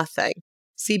doing nothing.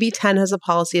 CB10 has a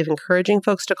policy of encouraging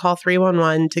folks to call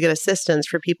 311 to get assistance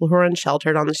for people who are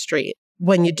unsheltered on the street.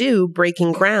 When you do,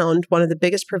 Breaking Ground, one of the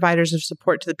biggest providers of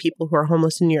support to the people who are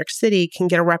homeless in New York City, can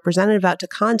get a representative out to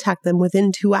contact them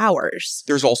within 2 hours.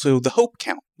 There's also the Hope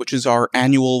Count, which is our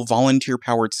annual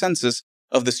volunteer-powered census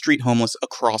of the street homeless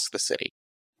across the city.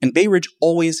 And Bay Ridge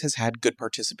always has had good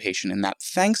participation in that,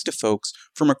 thanks to folks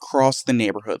from across the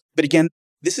neighborhood. But again,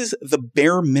 this is the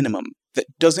bare minimum that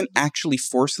doesn't actually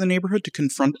force the neighborhood to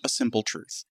confront a simple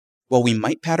truth. While we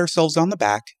might pat ourselves on the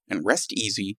back and rest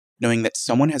easy, knowing that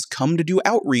someone has come to do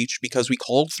outreach because we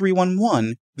called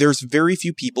 311, there's very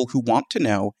few people who want to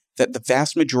know that the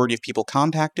vast majority of people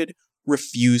contacted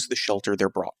refuse the shelter they're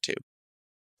brought to.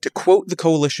 To quote the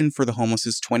Coalition for the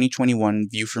Homeless's 2021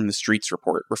 View from the Streets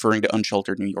report referring to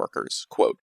unsheltered New Yorkers,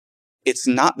 quote, "It's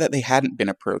not that they hadn't been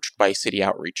approached by city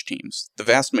outreach teams. The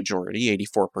vast majority,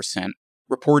 84%,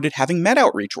 reported having met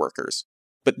outreach workers.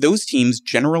 But those teams,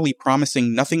 generally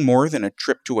promising nothing more than a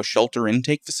trip to a shelter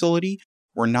intake facility,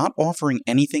 were not offering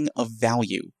anything of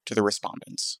value to the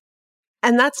respondents."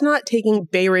 And that's not taking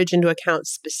Bay Ridge into account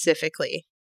specifically.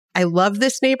 I love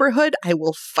this neighborhood. I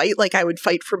will fight like I would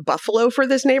fight for Buffalo for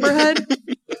this neighborhood.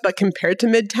 But compared to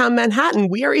Midtown Manhattan,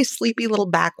 we are a sleepy little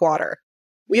backwater.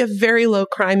 We have very low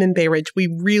crime in Bay Ridge. We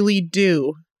really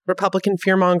do, Republican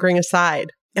fear-mongering aside.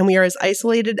 And we are as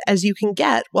isolated as you can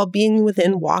get while being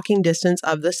within walking distance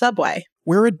of the subway.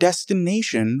 We're a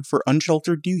destination for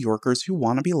unsheltered New Yorkers who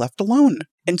want to be left alone.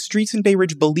 And streets in Bay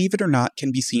Ridge, believe it or not,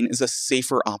 can be seen as a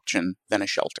safer option than a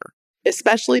shelter.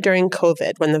 Especially during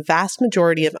COVID, when the vast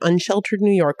majority of unsheltered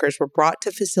New Yorkers were brought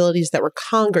to facilities that were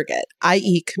congregate,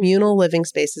 i.e. communal living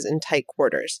spaces in tight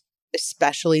quarters,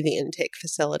 especially the intake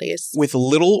facilities. With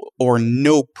little or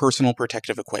no personal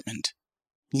protective equipment.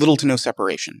 Little to no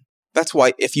separation. That's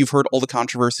why, if you've heard all the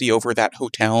controversy over that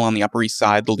hotel on the Upper East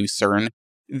Side, the Lucerne,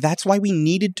 that's why we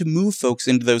needed to move folks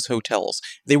into those hotels.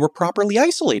 They were properly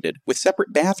isolated, with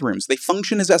separate bathrooms. They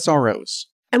function as SROs.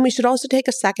 And we should also take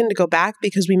a second to go back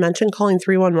because we mentioned calling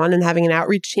 311 and having an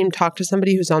outreach team talk to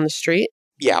somebody who's on the street.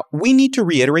 Yeah, we need to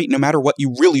reiterate, no matter what,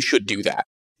 you really should do that.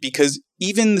 Because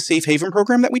even the Safe Haven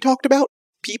program that we talked about,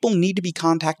 people need to be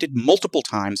contacted multiple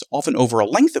times, often over a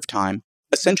length of time,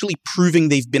 essentially proving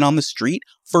they've been on the street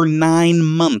for 9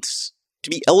 months to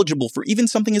be eligible for even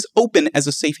something as open as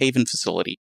a Safe Haven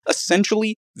facility.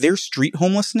 Essentially, their street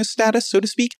homelessness status, so to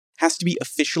speak, has to be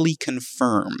officially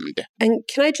confirmed. And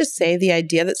can I just say, the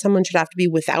idea that someone should have to be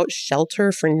without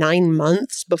shelter for 9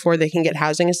 months before they can get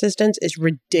housing assistance is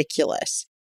ridiculous.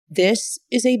 This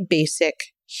is a basic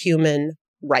human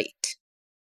right.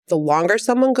 The longer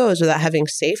someone goes without having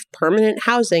safe, permanent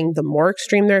housing, the more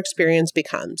extreme their experience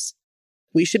becomes.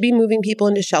 We should be moving people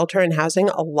into shelter and housing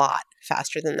a lot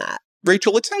faster than that.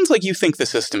 Rachel, it sounds like you think the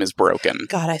system is broken.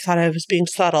 God, I thought I was being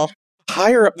subtle.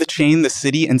 Higher up the chain, the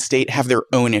city and state have their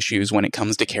own issues when it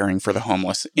comes to caring for the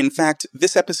homeless. In fact,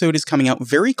 this episode is coming out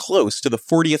very close to the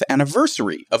 40th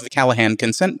anniversary of the Callahan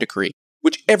Consent Decree,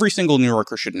 which every single New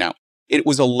Yorker should know. It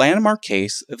was a landmark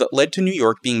case that led to New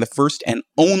York being the first and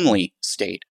only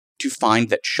state to find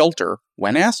that shelter,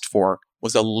 when asked for,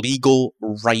 was a legal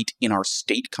right in our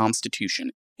state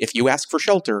constitution. If you ask for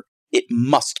shelter, it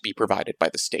must be provided by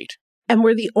the state. And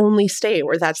we're the only state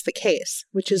where that's the case,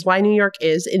 which is why New York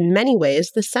is, in many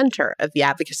ways, the center of the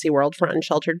advocacy world for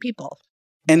unsheltered people.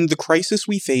 And the crisis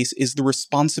we face is the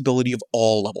responsibility of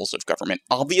all levels of government.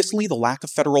 Obviously, the lack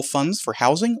of federal funds for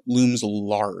housing looms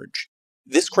large.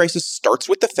 This crisis starts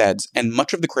with the feds, and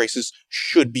much of the crisis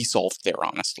should be solved there,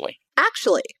 honestly.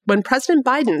 Actually, when President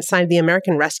Biden signed the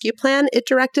American Rescue Plan, it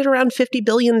directed around $50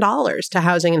 billion to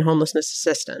housing and homelessness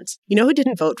assistance. You know who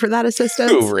didn't vote for that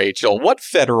assistance? Who, Rachel? What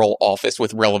federal office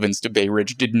with relevance to Bay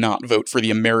Ridge did not vote for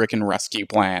the American Rescue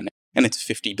Plan and its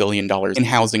 $50 billion in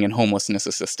housing and homelessness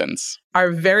assistance?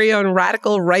 Our very own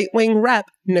radical right-wing rep,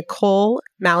 Nicole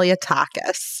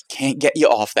Malliotakis. Can't get you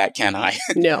off that, can I?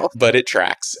 No. But it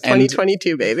tracks.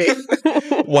 2022, baby.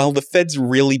 While the feds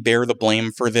really bear the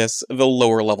blame for this, the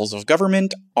lower levels of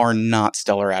government are not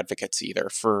stellar advocates either.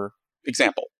 For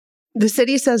example, the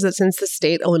city says that since the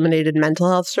state eliminated mental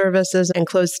health services and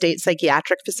closed state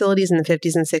psychiatric facilities in the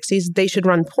 50s and 60s, they should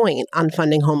run point on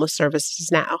funding homeless services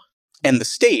now. And the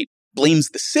state blames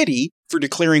the city for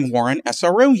declaring war on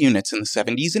SRO units in the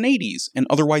 70s and 80s, and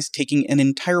otherwise taking an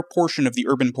entire portion of the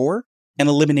urban poor and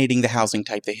eliminating the housing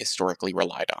type they historically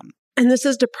relied on. And this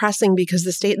is depressing because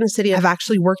the state and the city have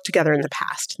actually worked together in the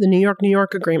past. The New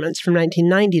York agreements from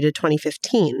 1990 to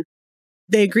 2015.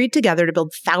 They agreed together to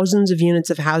build thousands of units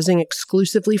of housing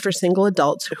exclusively for single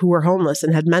adults who were homeless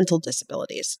and had mental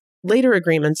disabilities. Later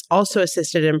agreements also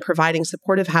assisted in providing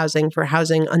supportive housing for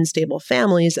housing unstable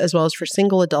families, as well as for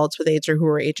single adults with AIDS or who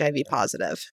were HIV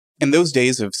positive. And those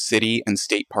days of city and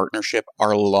state partnership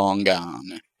are long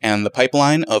gone, and the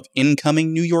pipeline of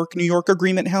incoming New York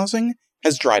agreement housing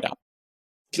has dried up.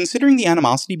 Considering the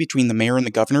animosity between the mayor and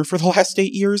the governor for the last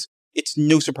 8 years, it's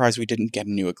no surprise we didn't get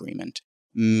a new agreement.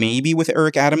 Maybe with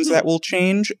Eric Adams that will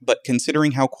change, but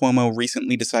considering how Cuomo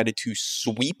recently decided to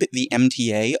sweep the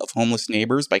MTA of homeless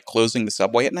neighbors by closing the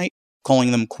subway at night,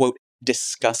 calling them, quote,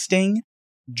 disgusting,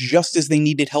 just as they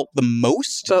needed help the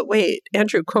most. But wait,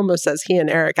 Andrew Cuomo says he and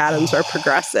Eric Adams are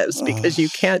progressives because you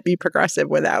can't be progressive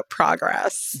without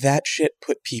progress. That shit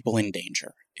put people in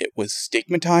danger. It was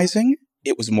stigmatizing,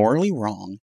 it was morally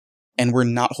wrong, and we're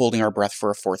not holding our breath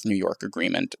for a fourth New York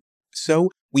agreement. So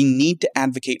we need to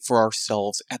advocate for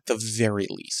ourselves at the very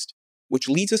least, which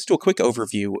leads us to a quick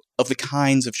overview of the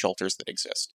kinds of shelters that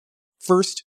exist.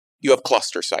 First, you have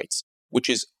cluster sites, which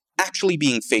is actually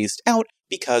being phased out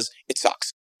because it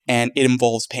sucks, and it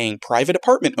involves paying private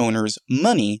apartment owners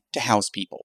money to house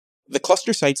people. The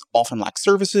cluster sites often lack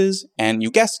services, and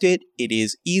you guessed it, it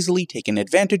is easily taken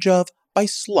advantage of by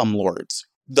slumlords.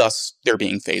 Thus, they're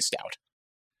being phased out.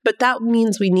 But that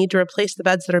means we need to replace the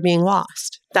beds that are being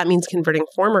lost. That means converting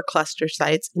former cluster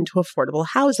sites into affordable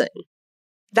housing.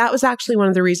 That was actually one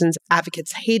of the reasons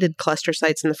advocates hated cluster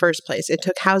sites in the first place. It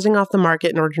took housing off the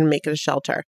market in order to make it a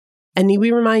shelter. And need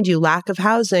we remind you, lack of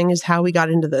housing is how we got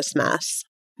into this mess.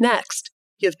 Next,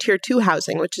 you have Tier 2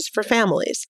 housing, which is for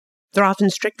families. They're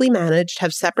often strictly managed,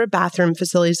 have separate bathroom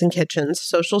facilities and kitchens,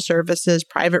 social services,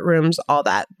 private rooms, all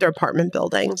that. They're apartment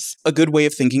buildings. A good way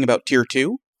of thinking about Tier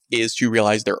 2 is to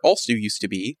realize there also used to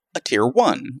be a Tier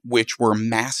 1, which were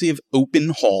massive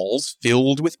open halls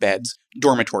filled with beds,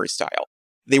 dormitory style.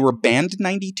 They were banned in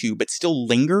 92, but still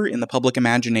linger in the public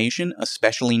imagination,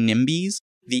 especially NIMBYs,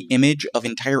 the image of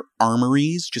entire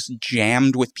armories just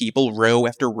jammed with people, row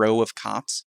after row of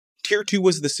cots. Tier 2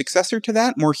 was the successor to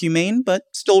that, more humane, but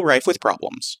still rife with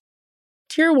problems.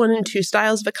 Tier 1 and 2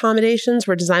 styles of accommodations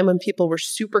were designed when people were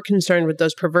super concerned with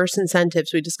those perverse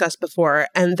incentives we discussed before,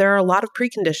 and there are a lot of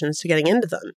preconditions to getting into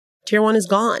them. Tier 1 is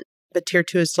gone, but Tier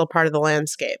 2 is still part of the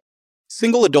landscape.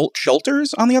 Single adult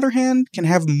shelters, on the other hand, can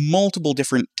have multiple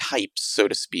different types, so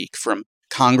to speak, from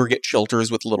congregate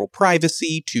shelters with little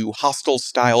privacy to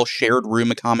hostel-style shared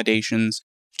room accommodations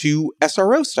to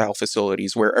SRO-style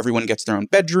facilities where everyone gets their own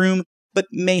bedroom, but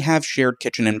may have shared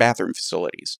kitchen and bathroom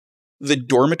facilities. The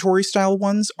dormitory-style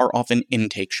ones are often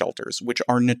intake shelters, which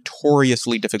are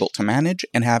notoriously difficult to manage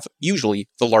and have usually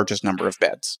the largest number of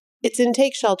beds. It's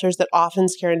intake shelters that often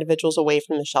scare individuals away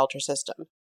from the shelter system.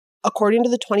 According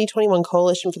to the 2021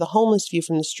 Coalition for the Homeless View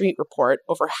from the Street report,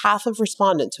 over half of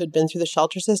respondents who had been through the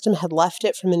shelter system had left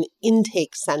it from an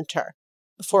intake center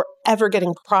before ever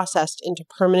getting processed into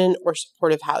permanent or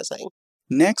supportive housing.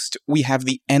 Next, we have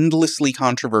the endlessly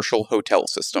controversial hotel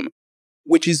system,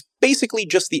 which is basically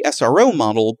just the SRO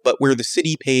model, but where the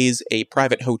city pays a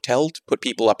private hotel to put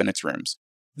people up in its rooms.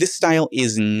 This style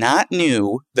is not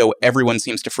new, though everyone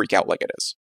seems to freak out like it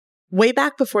is. Way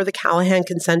back before the Callahan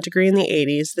consent decree in the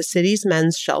 80s, the city's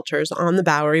men's shelters on the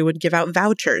Bowery would give out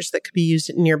vouchers that could be used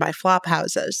at nearby flop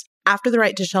houses. After the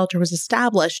right to shelter was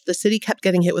established, the city kept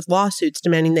getting hit with lawsuits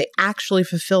demanding they actually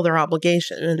fulfill their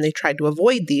obligation, and they tried to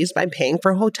avoid these by paying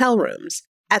for hotel rooms.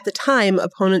 At the time,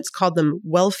 opponents called them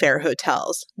welfare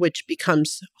hotels, which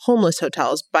becomes homeless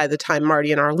hotels by the time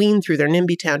Marty and Arlene threw their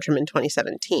NIMBY tantrum in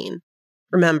 2017.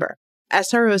 Remember,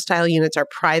 SRO-style units are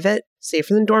private,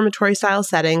 safer than dormitory-style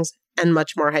settings, and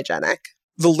much more hygienic.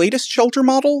 The latest shelter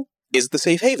model is the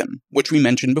Safe Haven, which we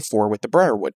mentioned before with the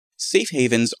Briarwood. Safe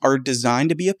havens are designed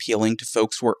to be appealing to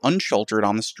folks who are unsheltered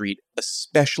on the street,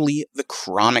 especially the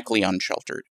chronically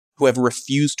unsheltered, who have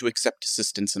refused to accept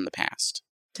assistance in the past.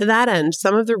 To that end,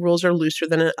 some of the rules are looser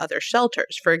than at other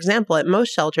shelters. For example, at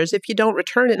most shelters, if you don't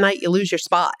return at night, you lose your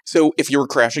spot. So if you were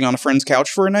crashing on a friend's couch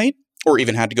for a night, or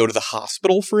even had to go to the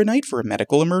hospital for a night for a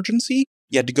medical emergency,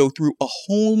 you had to go through a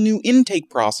whole new intake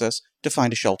process to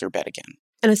find a shelter bed again.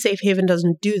 And a safe haven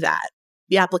doesn't do that.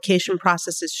 The application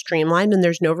process is streamlined and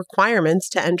there's no requirements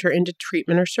to enter into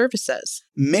treatment or services.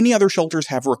 Many other shelters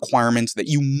have requirements that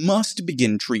you must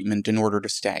begin treatment in order to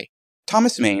stay.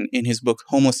 Thomas Main, in his book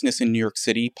Homelessness in New York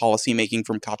City, Policymaking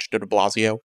from Koch to de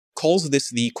Blasio, calls this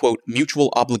the, quote,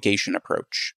 mutual obligation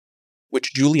approach,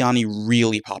 which Giuliani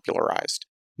really popularized.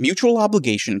 Mutual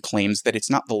obligation claims that it's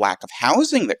not the lack of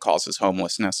housing that causes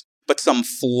homelessness, but some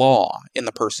flaw in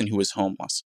the person who is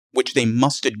homeless, which they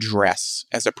must address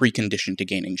as a precondition to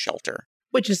gaining shelter.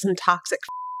 Which is some toxic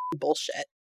bullshit.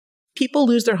 People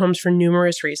lose their homes for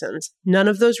numerous reasons. None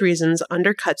of those reasons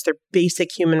undercuts their basic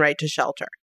human right to shelter.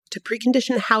 To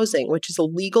precondition housing, which is a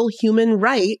legal human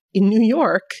right in New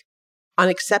York, on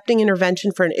accepting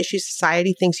intervention for an issue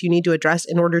society thinks you need to address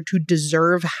in order to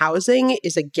deserve housing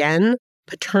is, again,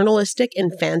 paternalistic,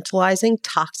 infantilizing,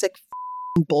 toxic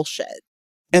bullshit.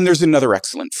 And there's another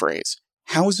excellent phrase.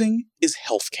 Housing is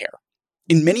healthcare.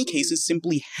 In many cases,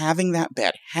 simply having that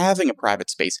bed, having a private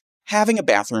space, having a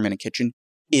bathroom and a kitchen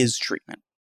is treatment.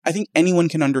 I think anyone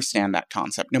can understand that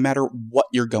concept, no matter what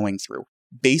you're going through.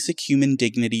 Basic human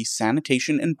dignity,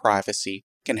 sanitation, and privacy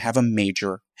can have a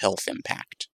major health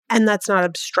impact. And that's not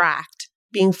abstract.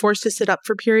 Being forced to sit up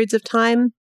for periods of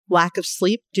time, lack of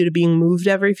sleep due to being moved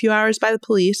every few hours by the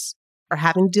police, or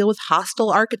having to deal with hostile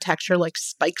architecture like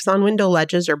spikes on window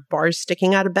ledges or bars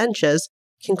sticking out of benches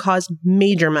can cause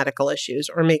major medical issues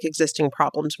or make existing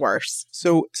problems worse.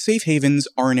 So, safe havens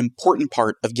are an important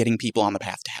part of getting people on the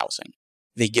path to housing.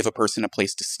 They give a person a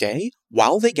place to stay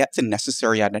while they get the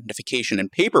necessary identification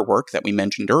and paperwork that we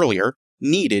mentioned earlier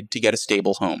needed to get a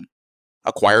stable home.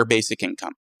 Acquire basic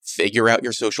income, figure out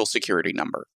your social security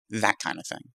number, that kind of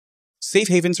thing. Safe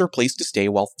havens are a place to stay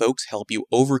while folks help you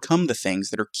overcome the things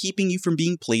that are keeping you from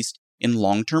being placed in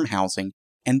long-term housing,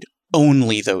 and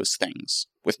only those things,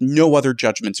 with no other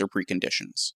judgments or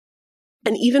preconditions.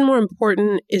 And even more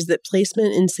important is that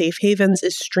placement in safe havens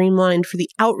is streamlined for the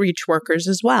outreach workers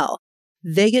as well.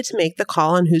 They get to make the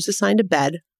call on who's assigned a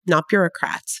bed, not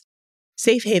bureaucrats.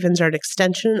 Safe havens are an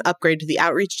extension and upgrade to the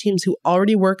outreach teams who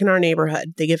already work in our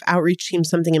neighborhood. They give outreach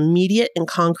teams something immediate and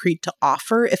concrete to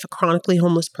offer if a chronically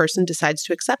homeless person decides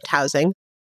to accept housing,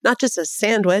 not just a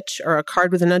sandwich or a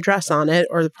card with an address on it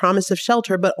or the promise of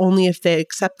shelter, but only if they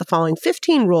accept the following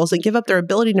 15 rules and give up their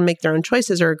ability to make their own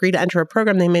choices or agree to enter a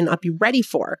program they may not be ready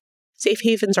for. Safe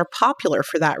havens are popular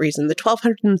for that reason. The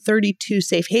 1,232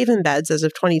 safe haven beds as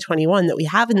of 2021 that we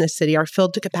have in this city are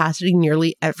filled to capacity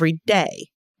nearly every day.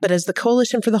 But as the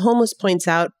Coalition for the Homeless points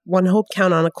out, one Hope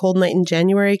count on a cold night in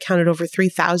January counted over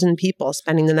 3,000 people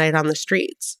spending the night on the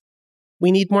streets.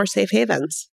 We need more safe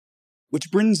havens. Which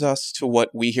brings us to what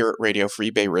we here at Radio Free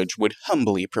Bay Ridge would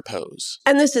humbly propose.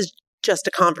 And this is just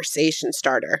a conversation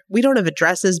starter. We don't have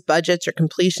addresses, budgets, or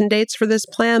completion dates for this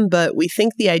plan, but we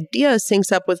think the idea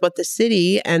syncs up with what the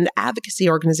city and advocacy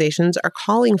organizations are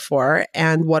calling for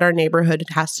and what our neighborhood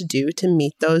has to do to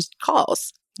meet those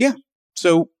calls. Yeah.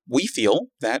 So we feel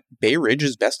that Bay Ridge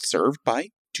is best served by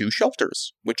 2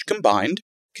 shelters, which combined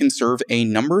can serve a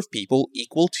number of people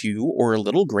equal to or a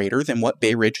little greater than what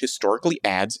Bay Ridge historically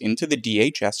adds into the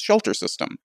DHS shelter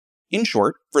system. In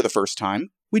short, for the first time,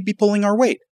 we'd be pulling our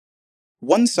weight.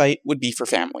 One site would be for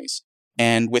families,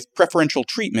 and with preferential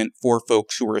treatment for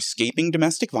folks who are escaping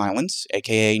domestic violence,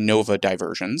 aka NOVA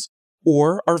diversions,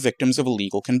 or are victims of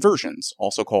illegal conversions,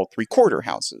 also called 3-quarter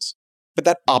houses. But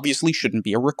that obviously shouldn't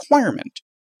be a requirement.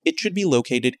 It should be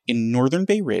located in northern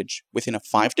Bay Ridge within a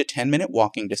 5 to 10 minute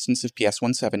walking distance of PS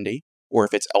 170, or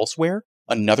if it's elsewhere,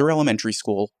 another elementary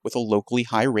school with a locally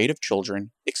high rate of children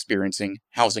experiencing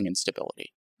housing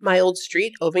instability. My old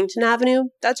street, Ovington Avenue,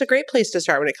 that's a great place to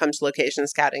start when it comes to location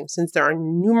scouting, since there are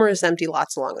numerous empty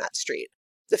lots along that street.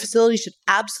 The facility should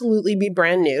absolutely be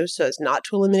brand new so as not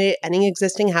to eliminate any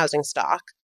existing housing stock.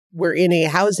 We're in a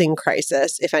housing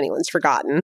crisis, if anyone's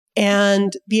forgotten,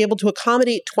 and be able to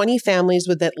accommodate 20 families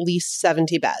with at least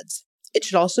 70 beds. It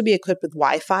should also be equipped with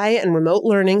Wi-Fi and remote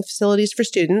learning facilities for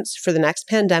students for the next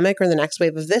pandemic or the next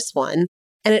wave of this one.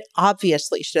 And it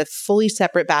obviously should have fully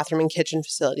separate bathroom and kitchen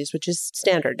facilities, which is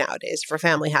standard nowadays for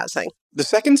family housing. The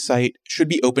second site should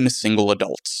be open to single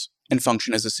adults and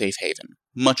function as a safe haven,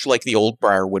 much like the old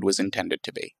Briarwood was intended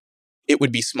to be. It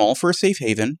would be small for a safe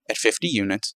haven at 50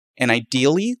 units, and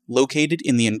ideally located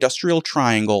in the industrial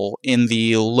triangle in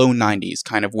the low 90s,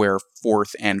 kind of where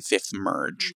 4th and 5th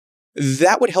merge.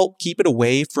 That would help keep it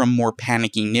away from more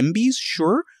panicky NIMBYs,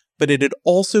 sure, but it'd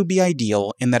also be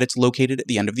ideal in that it's located at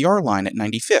the end of the R line at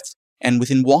 95th, and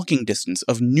within walking distance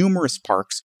of numerous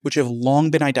parks which have long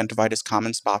been identified as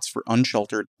common spots for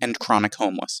unsheltered and chronic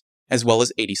homeless, as well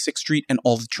as 86th Street and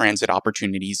all the transit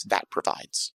opportunities that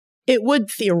provides. It would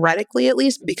theoretically at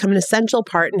least become an essential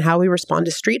part in how we respond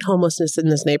to street homelessness in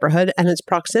this neighborhood, and its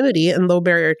proximity and low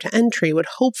barrier to entry would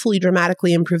hopefully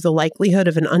dramatically improve the likelihood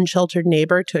of an unsheltered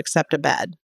neighbor to accept a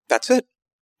bed. That's it.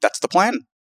 That's the plan.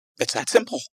 It's that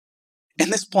simple.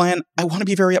 And this plan, I want to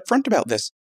be very upfront about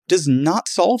this, does not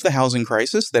solve the housing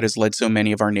crisis that has led so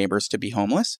many of our neighbors to be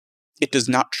homeless. It does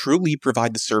not truly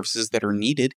provide the services that are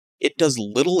needed. It does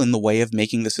little in the way of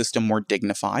making the system more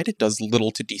dignified. It does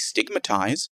little to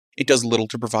destigmatize. It does little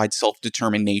to provide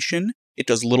self-determination. It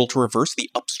does little to reverse the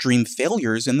upstream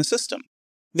failures in the system.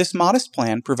 This modest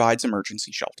plan provides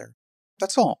emergency shelter.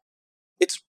 That's all.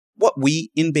 It's what we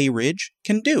in Bay Ridge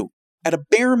can do, at a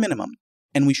bare minimum,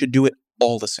 and we should do it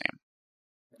all the same.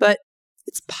 But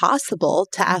it's possible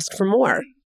to ask for more.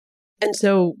 And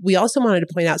so we also wanted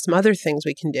to point out some other things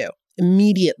we can do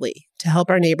immediately to help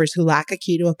our neighbors who lack a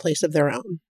key to a place of their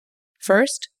own.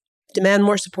 First, demand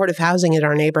more supportive housing in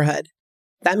our neighborhood.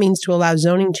 That means to allow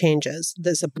zoning changes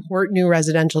that support new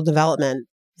residential development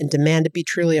and demand it be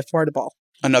truly affordable.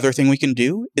 Another thing we can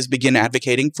do is begin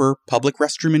advocating for public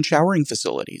restroom and showering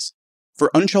facilities. For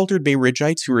unsheltered Bay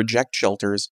Ridgeites who reject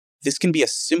shelters, this can be a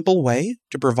simple way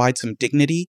to provide some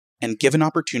dignity and give an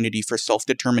opportunity for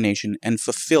self-determination and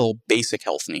fulfill basic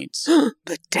health needs.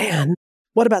 But Dan,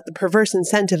 what about the perverse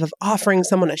incentive of offering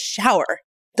someone a shower?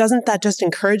 Doesn't that just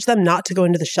encourage them not to go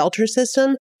into the shelter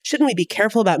system? Shouldn't we be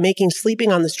careful about making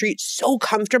sleeping on the street so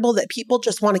comfortable that people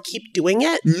just want to keep doing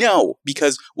it? No,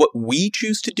 because what we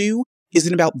choose to do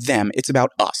isn't about them, it's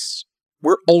about us.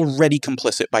 We're already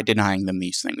complicit by denying them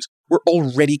these things. We're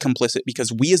already complicit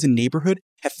because we as a neighborhood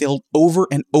have failed over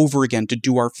and over again to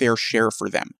do our fair share for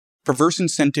them. Perverse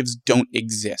incentives don't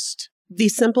exist.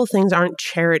 These simple things aren't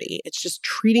charity. It's just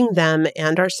treating them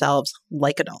and ourselves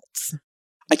like adults.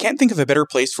 I can't think of a better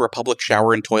place for a public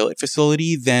shower and toilet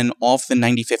facility than off the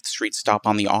 95th Street stop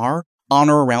on the R, on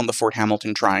or around the Fort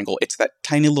Hamilton Triangle. It's that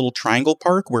tiny little triangle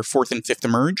park where 4th and 5th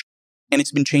emerge, and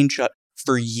it's been chain shut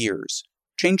for years.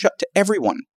 Chain shut to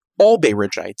everyone, all Bay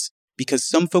Ridgeites, because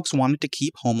some folks wanted to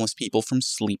keep homeless people from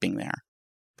sleeping there.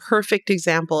 Perfect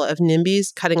example of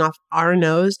NIMBYs cutting off our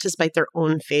nose to spite their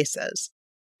own faces.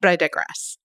 But I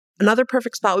digress. Another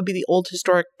perfect spot would be the old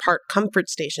historic park comfort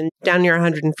station down near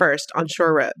 101st on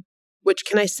Shore Road, which,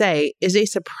 can I say, is a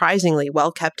surprisingly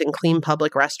well-kept and clean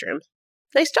public restroom.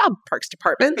 Nice job, Parks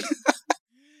Department.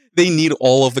 They need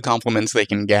all of the compliments they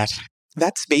can get.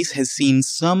 That space has seen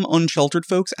some unsheltered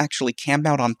folks actually camp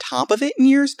out on top of it in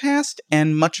years past,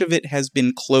 and much of it has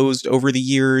been closed over the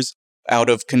years out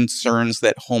of concerns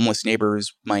that homeless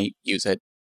neighbors might use it.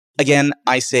 Again,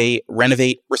 I say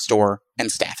renovate, restore,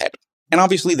 and staff it. And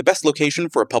obviously the best location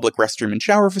for a public restroom and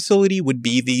shower facility would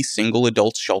be the single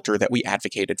adult shelter that we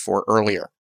advocated for earlier.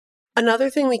 Another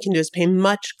thing we can do is pay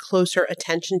much closer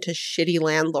attention to shitty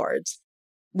landlords.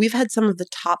 We've had some of the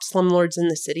top slumlords in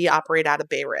the city operate out of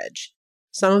Bay Ridge.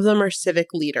 Some of them are civic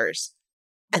leaders,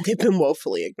 and they've been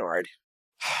woefully ignored.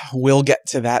 We'll get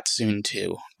to that soon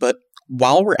too, but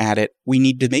while we're at it, we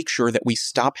need to make sure that we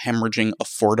stop hemorrhaging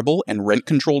affordable and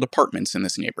rent-controlled apartments in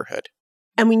this neighborhood.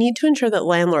 And we need to ensure that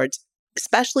landlords,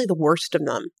 especially the worst of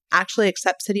them, actually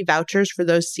accept city vouchers for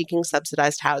those seeking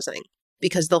subsidized housing,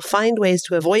 because they'll find ways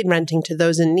to avoid renting to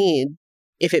those in need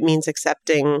if it means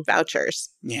accepting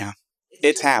vouchers. Yeah,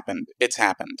 it's happened. It's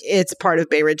happened. It's part of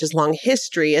Bay Ridge's long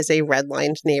history as a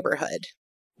redlined neighborhood.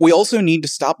 We also need to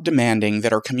stop demanding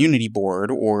that our community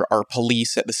board, or our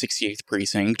police at the 68th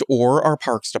Precinct, or our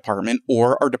Parks Department,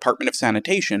 or our Department of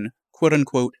Sanitation,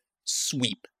 quote-unquote,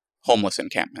 sweep homeless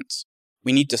encampments.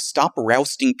 We need to stop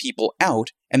rousting people out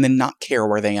and then not care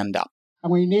where they end up.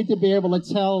 And we need to be able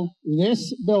to tell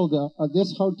this builder of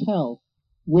this hotel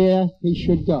where he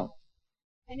should go.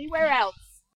 Anywhere else.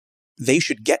 They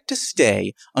should get to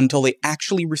stay until they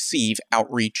actually receive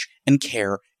outreach and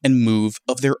care and move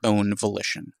of their own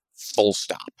volition. Full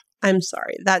stop. I'm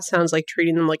sorry, that sounds like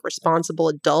treating them like responsible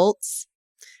adults.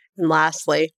 And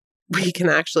lastly, we can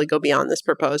actually go beyond this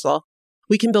proposal.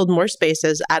 We can build more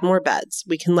spaces, add more beds.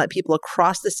 We can let people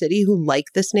across the city who like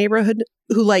this neighborhood,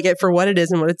 who like it for what it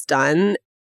is and what it's done,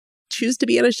 choose to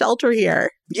be in a shelter here.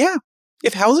 Yeah.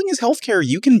 If housing is healthcare,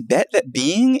 you can bet that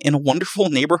being in a wonderful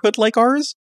neighborhood like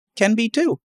ours can be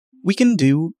too. We can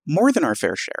do more than our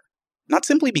fair share. Not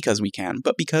simply because we can,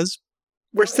 but because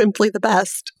we're simply the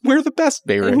best. We're the best,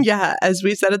 Bay Ridge. Yeah, as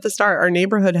we said at the start, our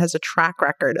neighborhood has a track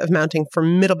record of mounting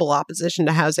formidable opposition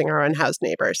to housing our unhoused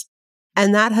neighbors.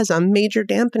 And that has a major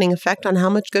dampening effect on how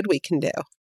much good we can do.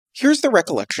 Here's the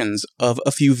recollections of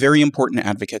a few very important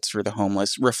advocates for the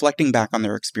homeless, reflecting back on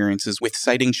their experiences with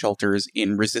siting shelters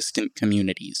in resistant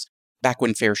communities, back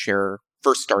when Fair Share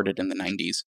first started in the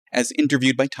 90s, as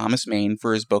interviewed by Thomas Main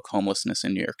for his book Homelessness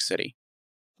in New York City.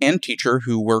 Ann Teacher,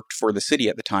 who worked for the city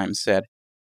at the time, said,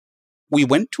 "We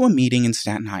went to a meeting in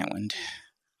Staten Island.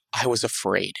 I was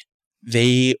afraid.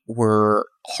 They were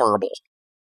horrible.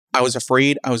 I was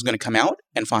afraid I was going to come out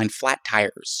and find flat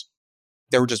tires.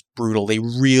 They were just brutal. They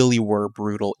really were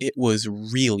brutal. It was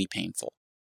really painful.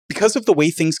 Because of the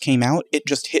way things came out, it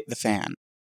just hit the fan.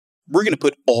 We're going to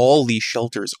put all these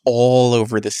shelters all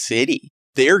over the city.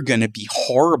 They're going to be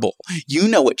horrible. You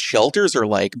know what shelters are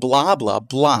like, blah, blah,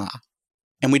 blah.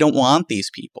 And we don't want these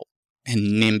people."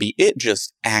 And NIMBY, it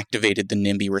just activated the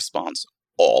NIMBY response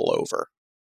all over.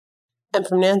 And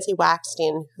from Nancy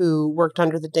Waxstein, who worked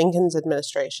under the Dinkins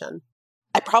administration,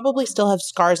 "I probably still have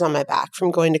scars on my back from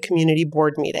going to community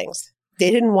board meetings. They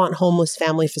didn't want homeless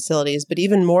family facilities, but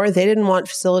even more, they didn't want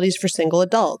facilities for single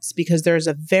adults because there's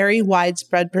a very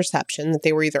widespread perception that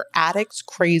they were either addicts,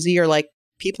 crazy, or like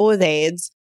people with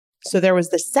AIDS. So there was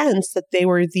the sense that they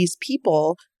were these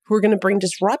people who were going to bring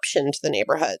disruption to the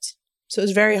neighborhoods. So it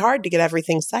was very hard to get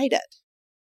everything cited."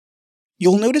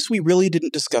 You'll notice we really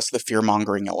didn't discuss the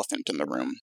fear-mongering elephant in the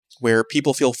room, where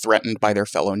people feel threatened by their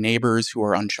fellow neighbors who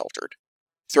are unsheltered.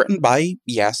 Threatened by,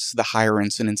 yes, the higher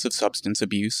incidence of substance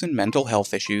abuse and mental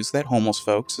health issues that homeless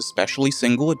folks, especially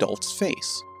single adults,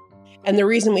 face. And the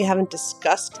reason we haven't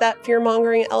discussed that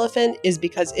fear-mongering elephant is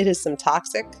because it is some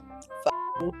toxic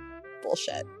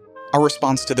bullshit. Our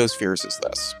response to those fears is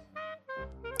this.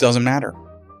 Doesn't matter.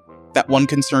 That one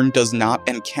concern does not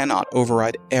and cannot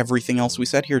override everything else we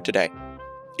said here today.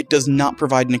 It does not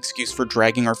provide an excuse for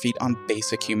dragging our feet on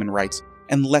basic human rights.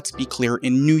 And let's be clear,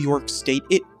 in New York State,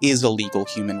 it is a legal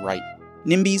human right.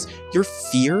 NIMBYs, your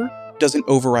fear doesn't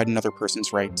override another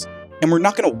person's rights. And we're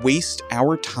not going to waste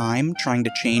our time trying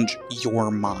to change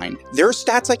your mind. There are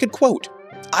stats I could quote.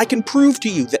 I can prove to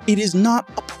you that it is not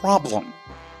a problem.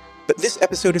 But this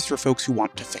episode is for folks who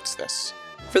want to fix this.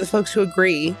 For the folks who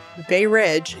agree, Bay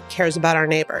Ridge cares about our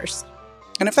neighbors.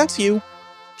 And if that's you,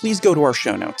 please go to our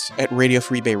show notes at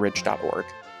radiofreebayridge.org.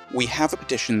 We have a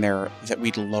petition there that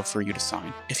we'd love for you to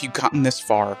sign. If you've gotten this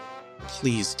far,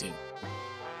 please do.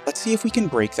 Let's see if we can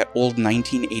break that old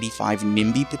 1985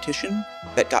 NIMBY petition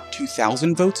that got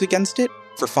 2,000 votes against it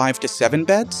for 5 to 7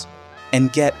 beds,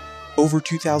 and get over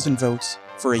 2,000 votes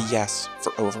for a yes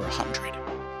for over 100.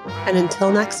 And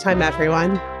until next time,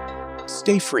 everyone,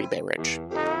 stay free, Bay Ridge.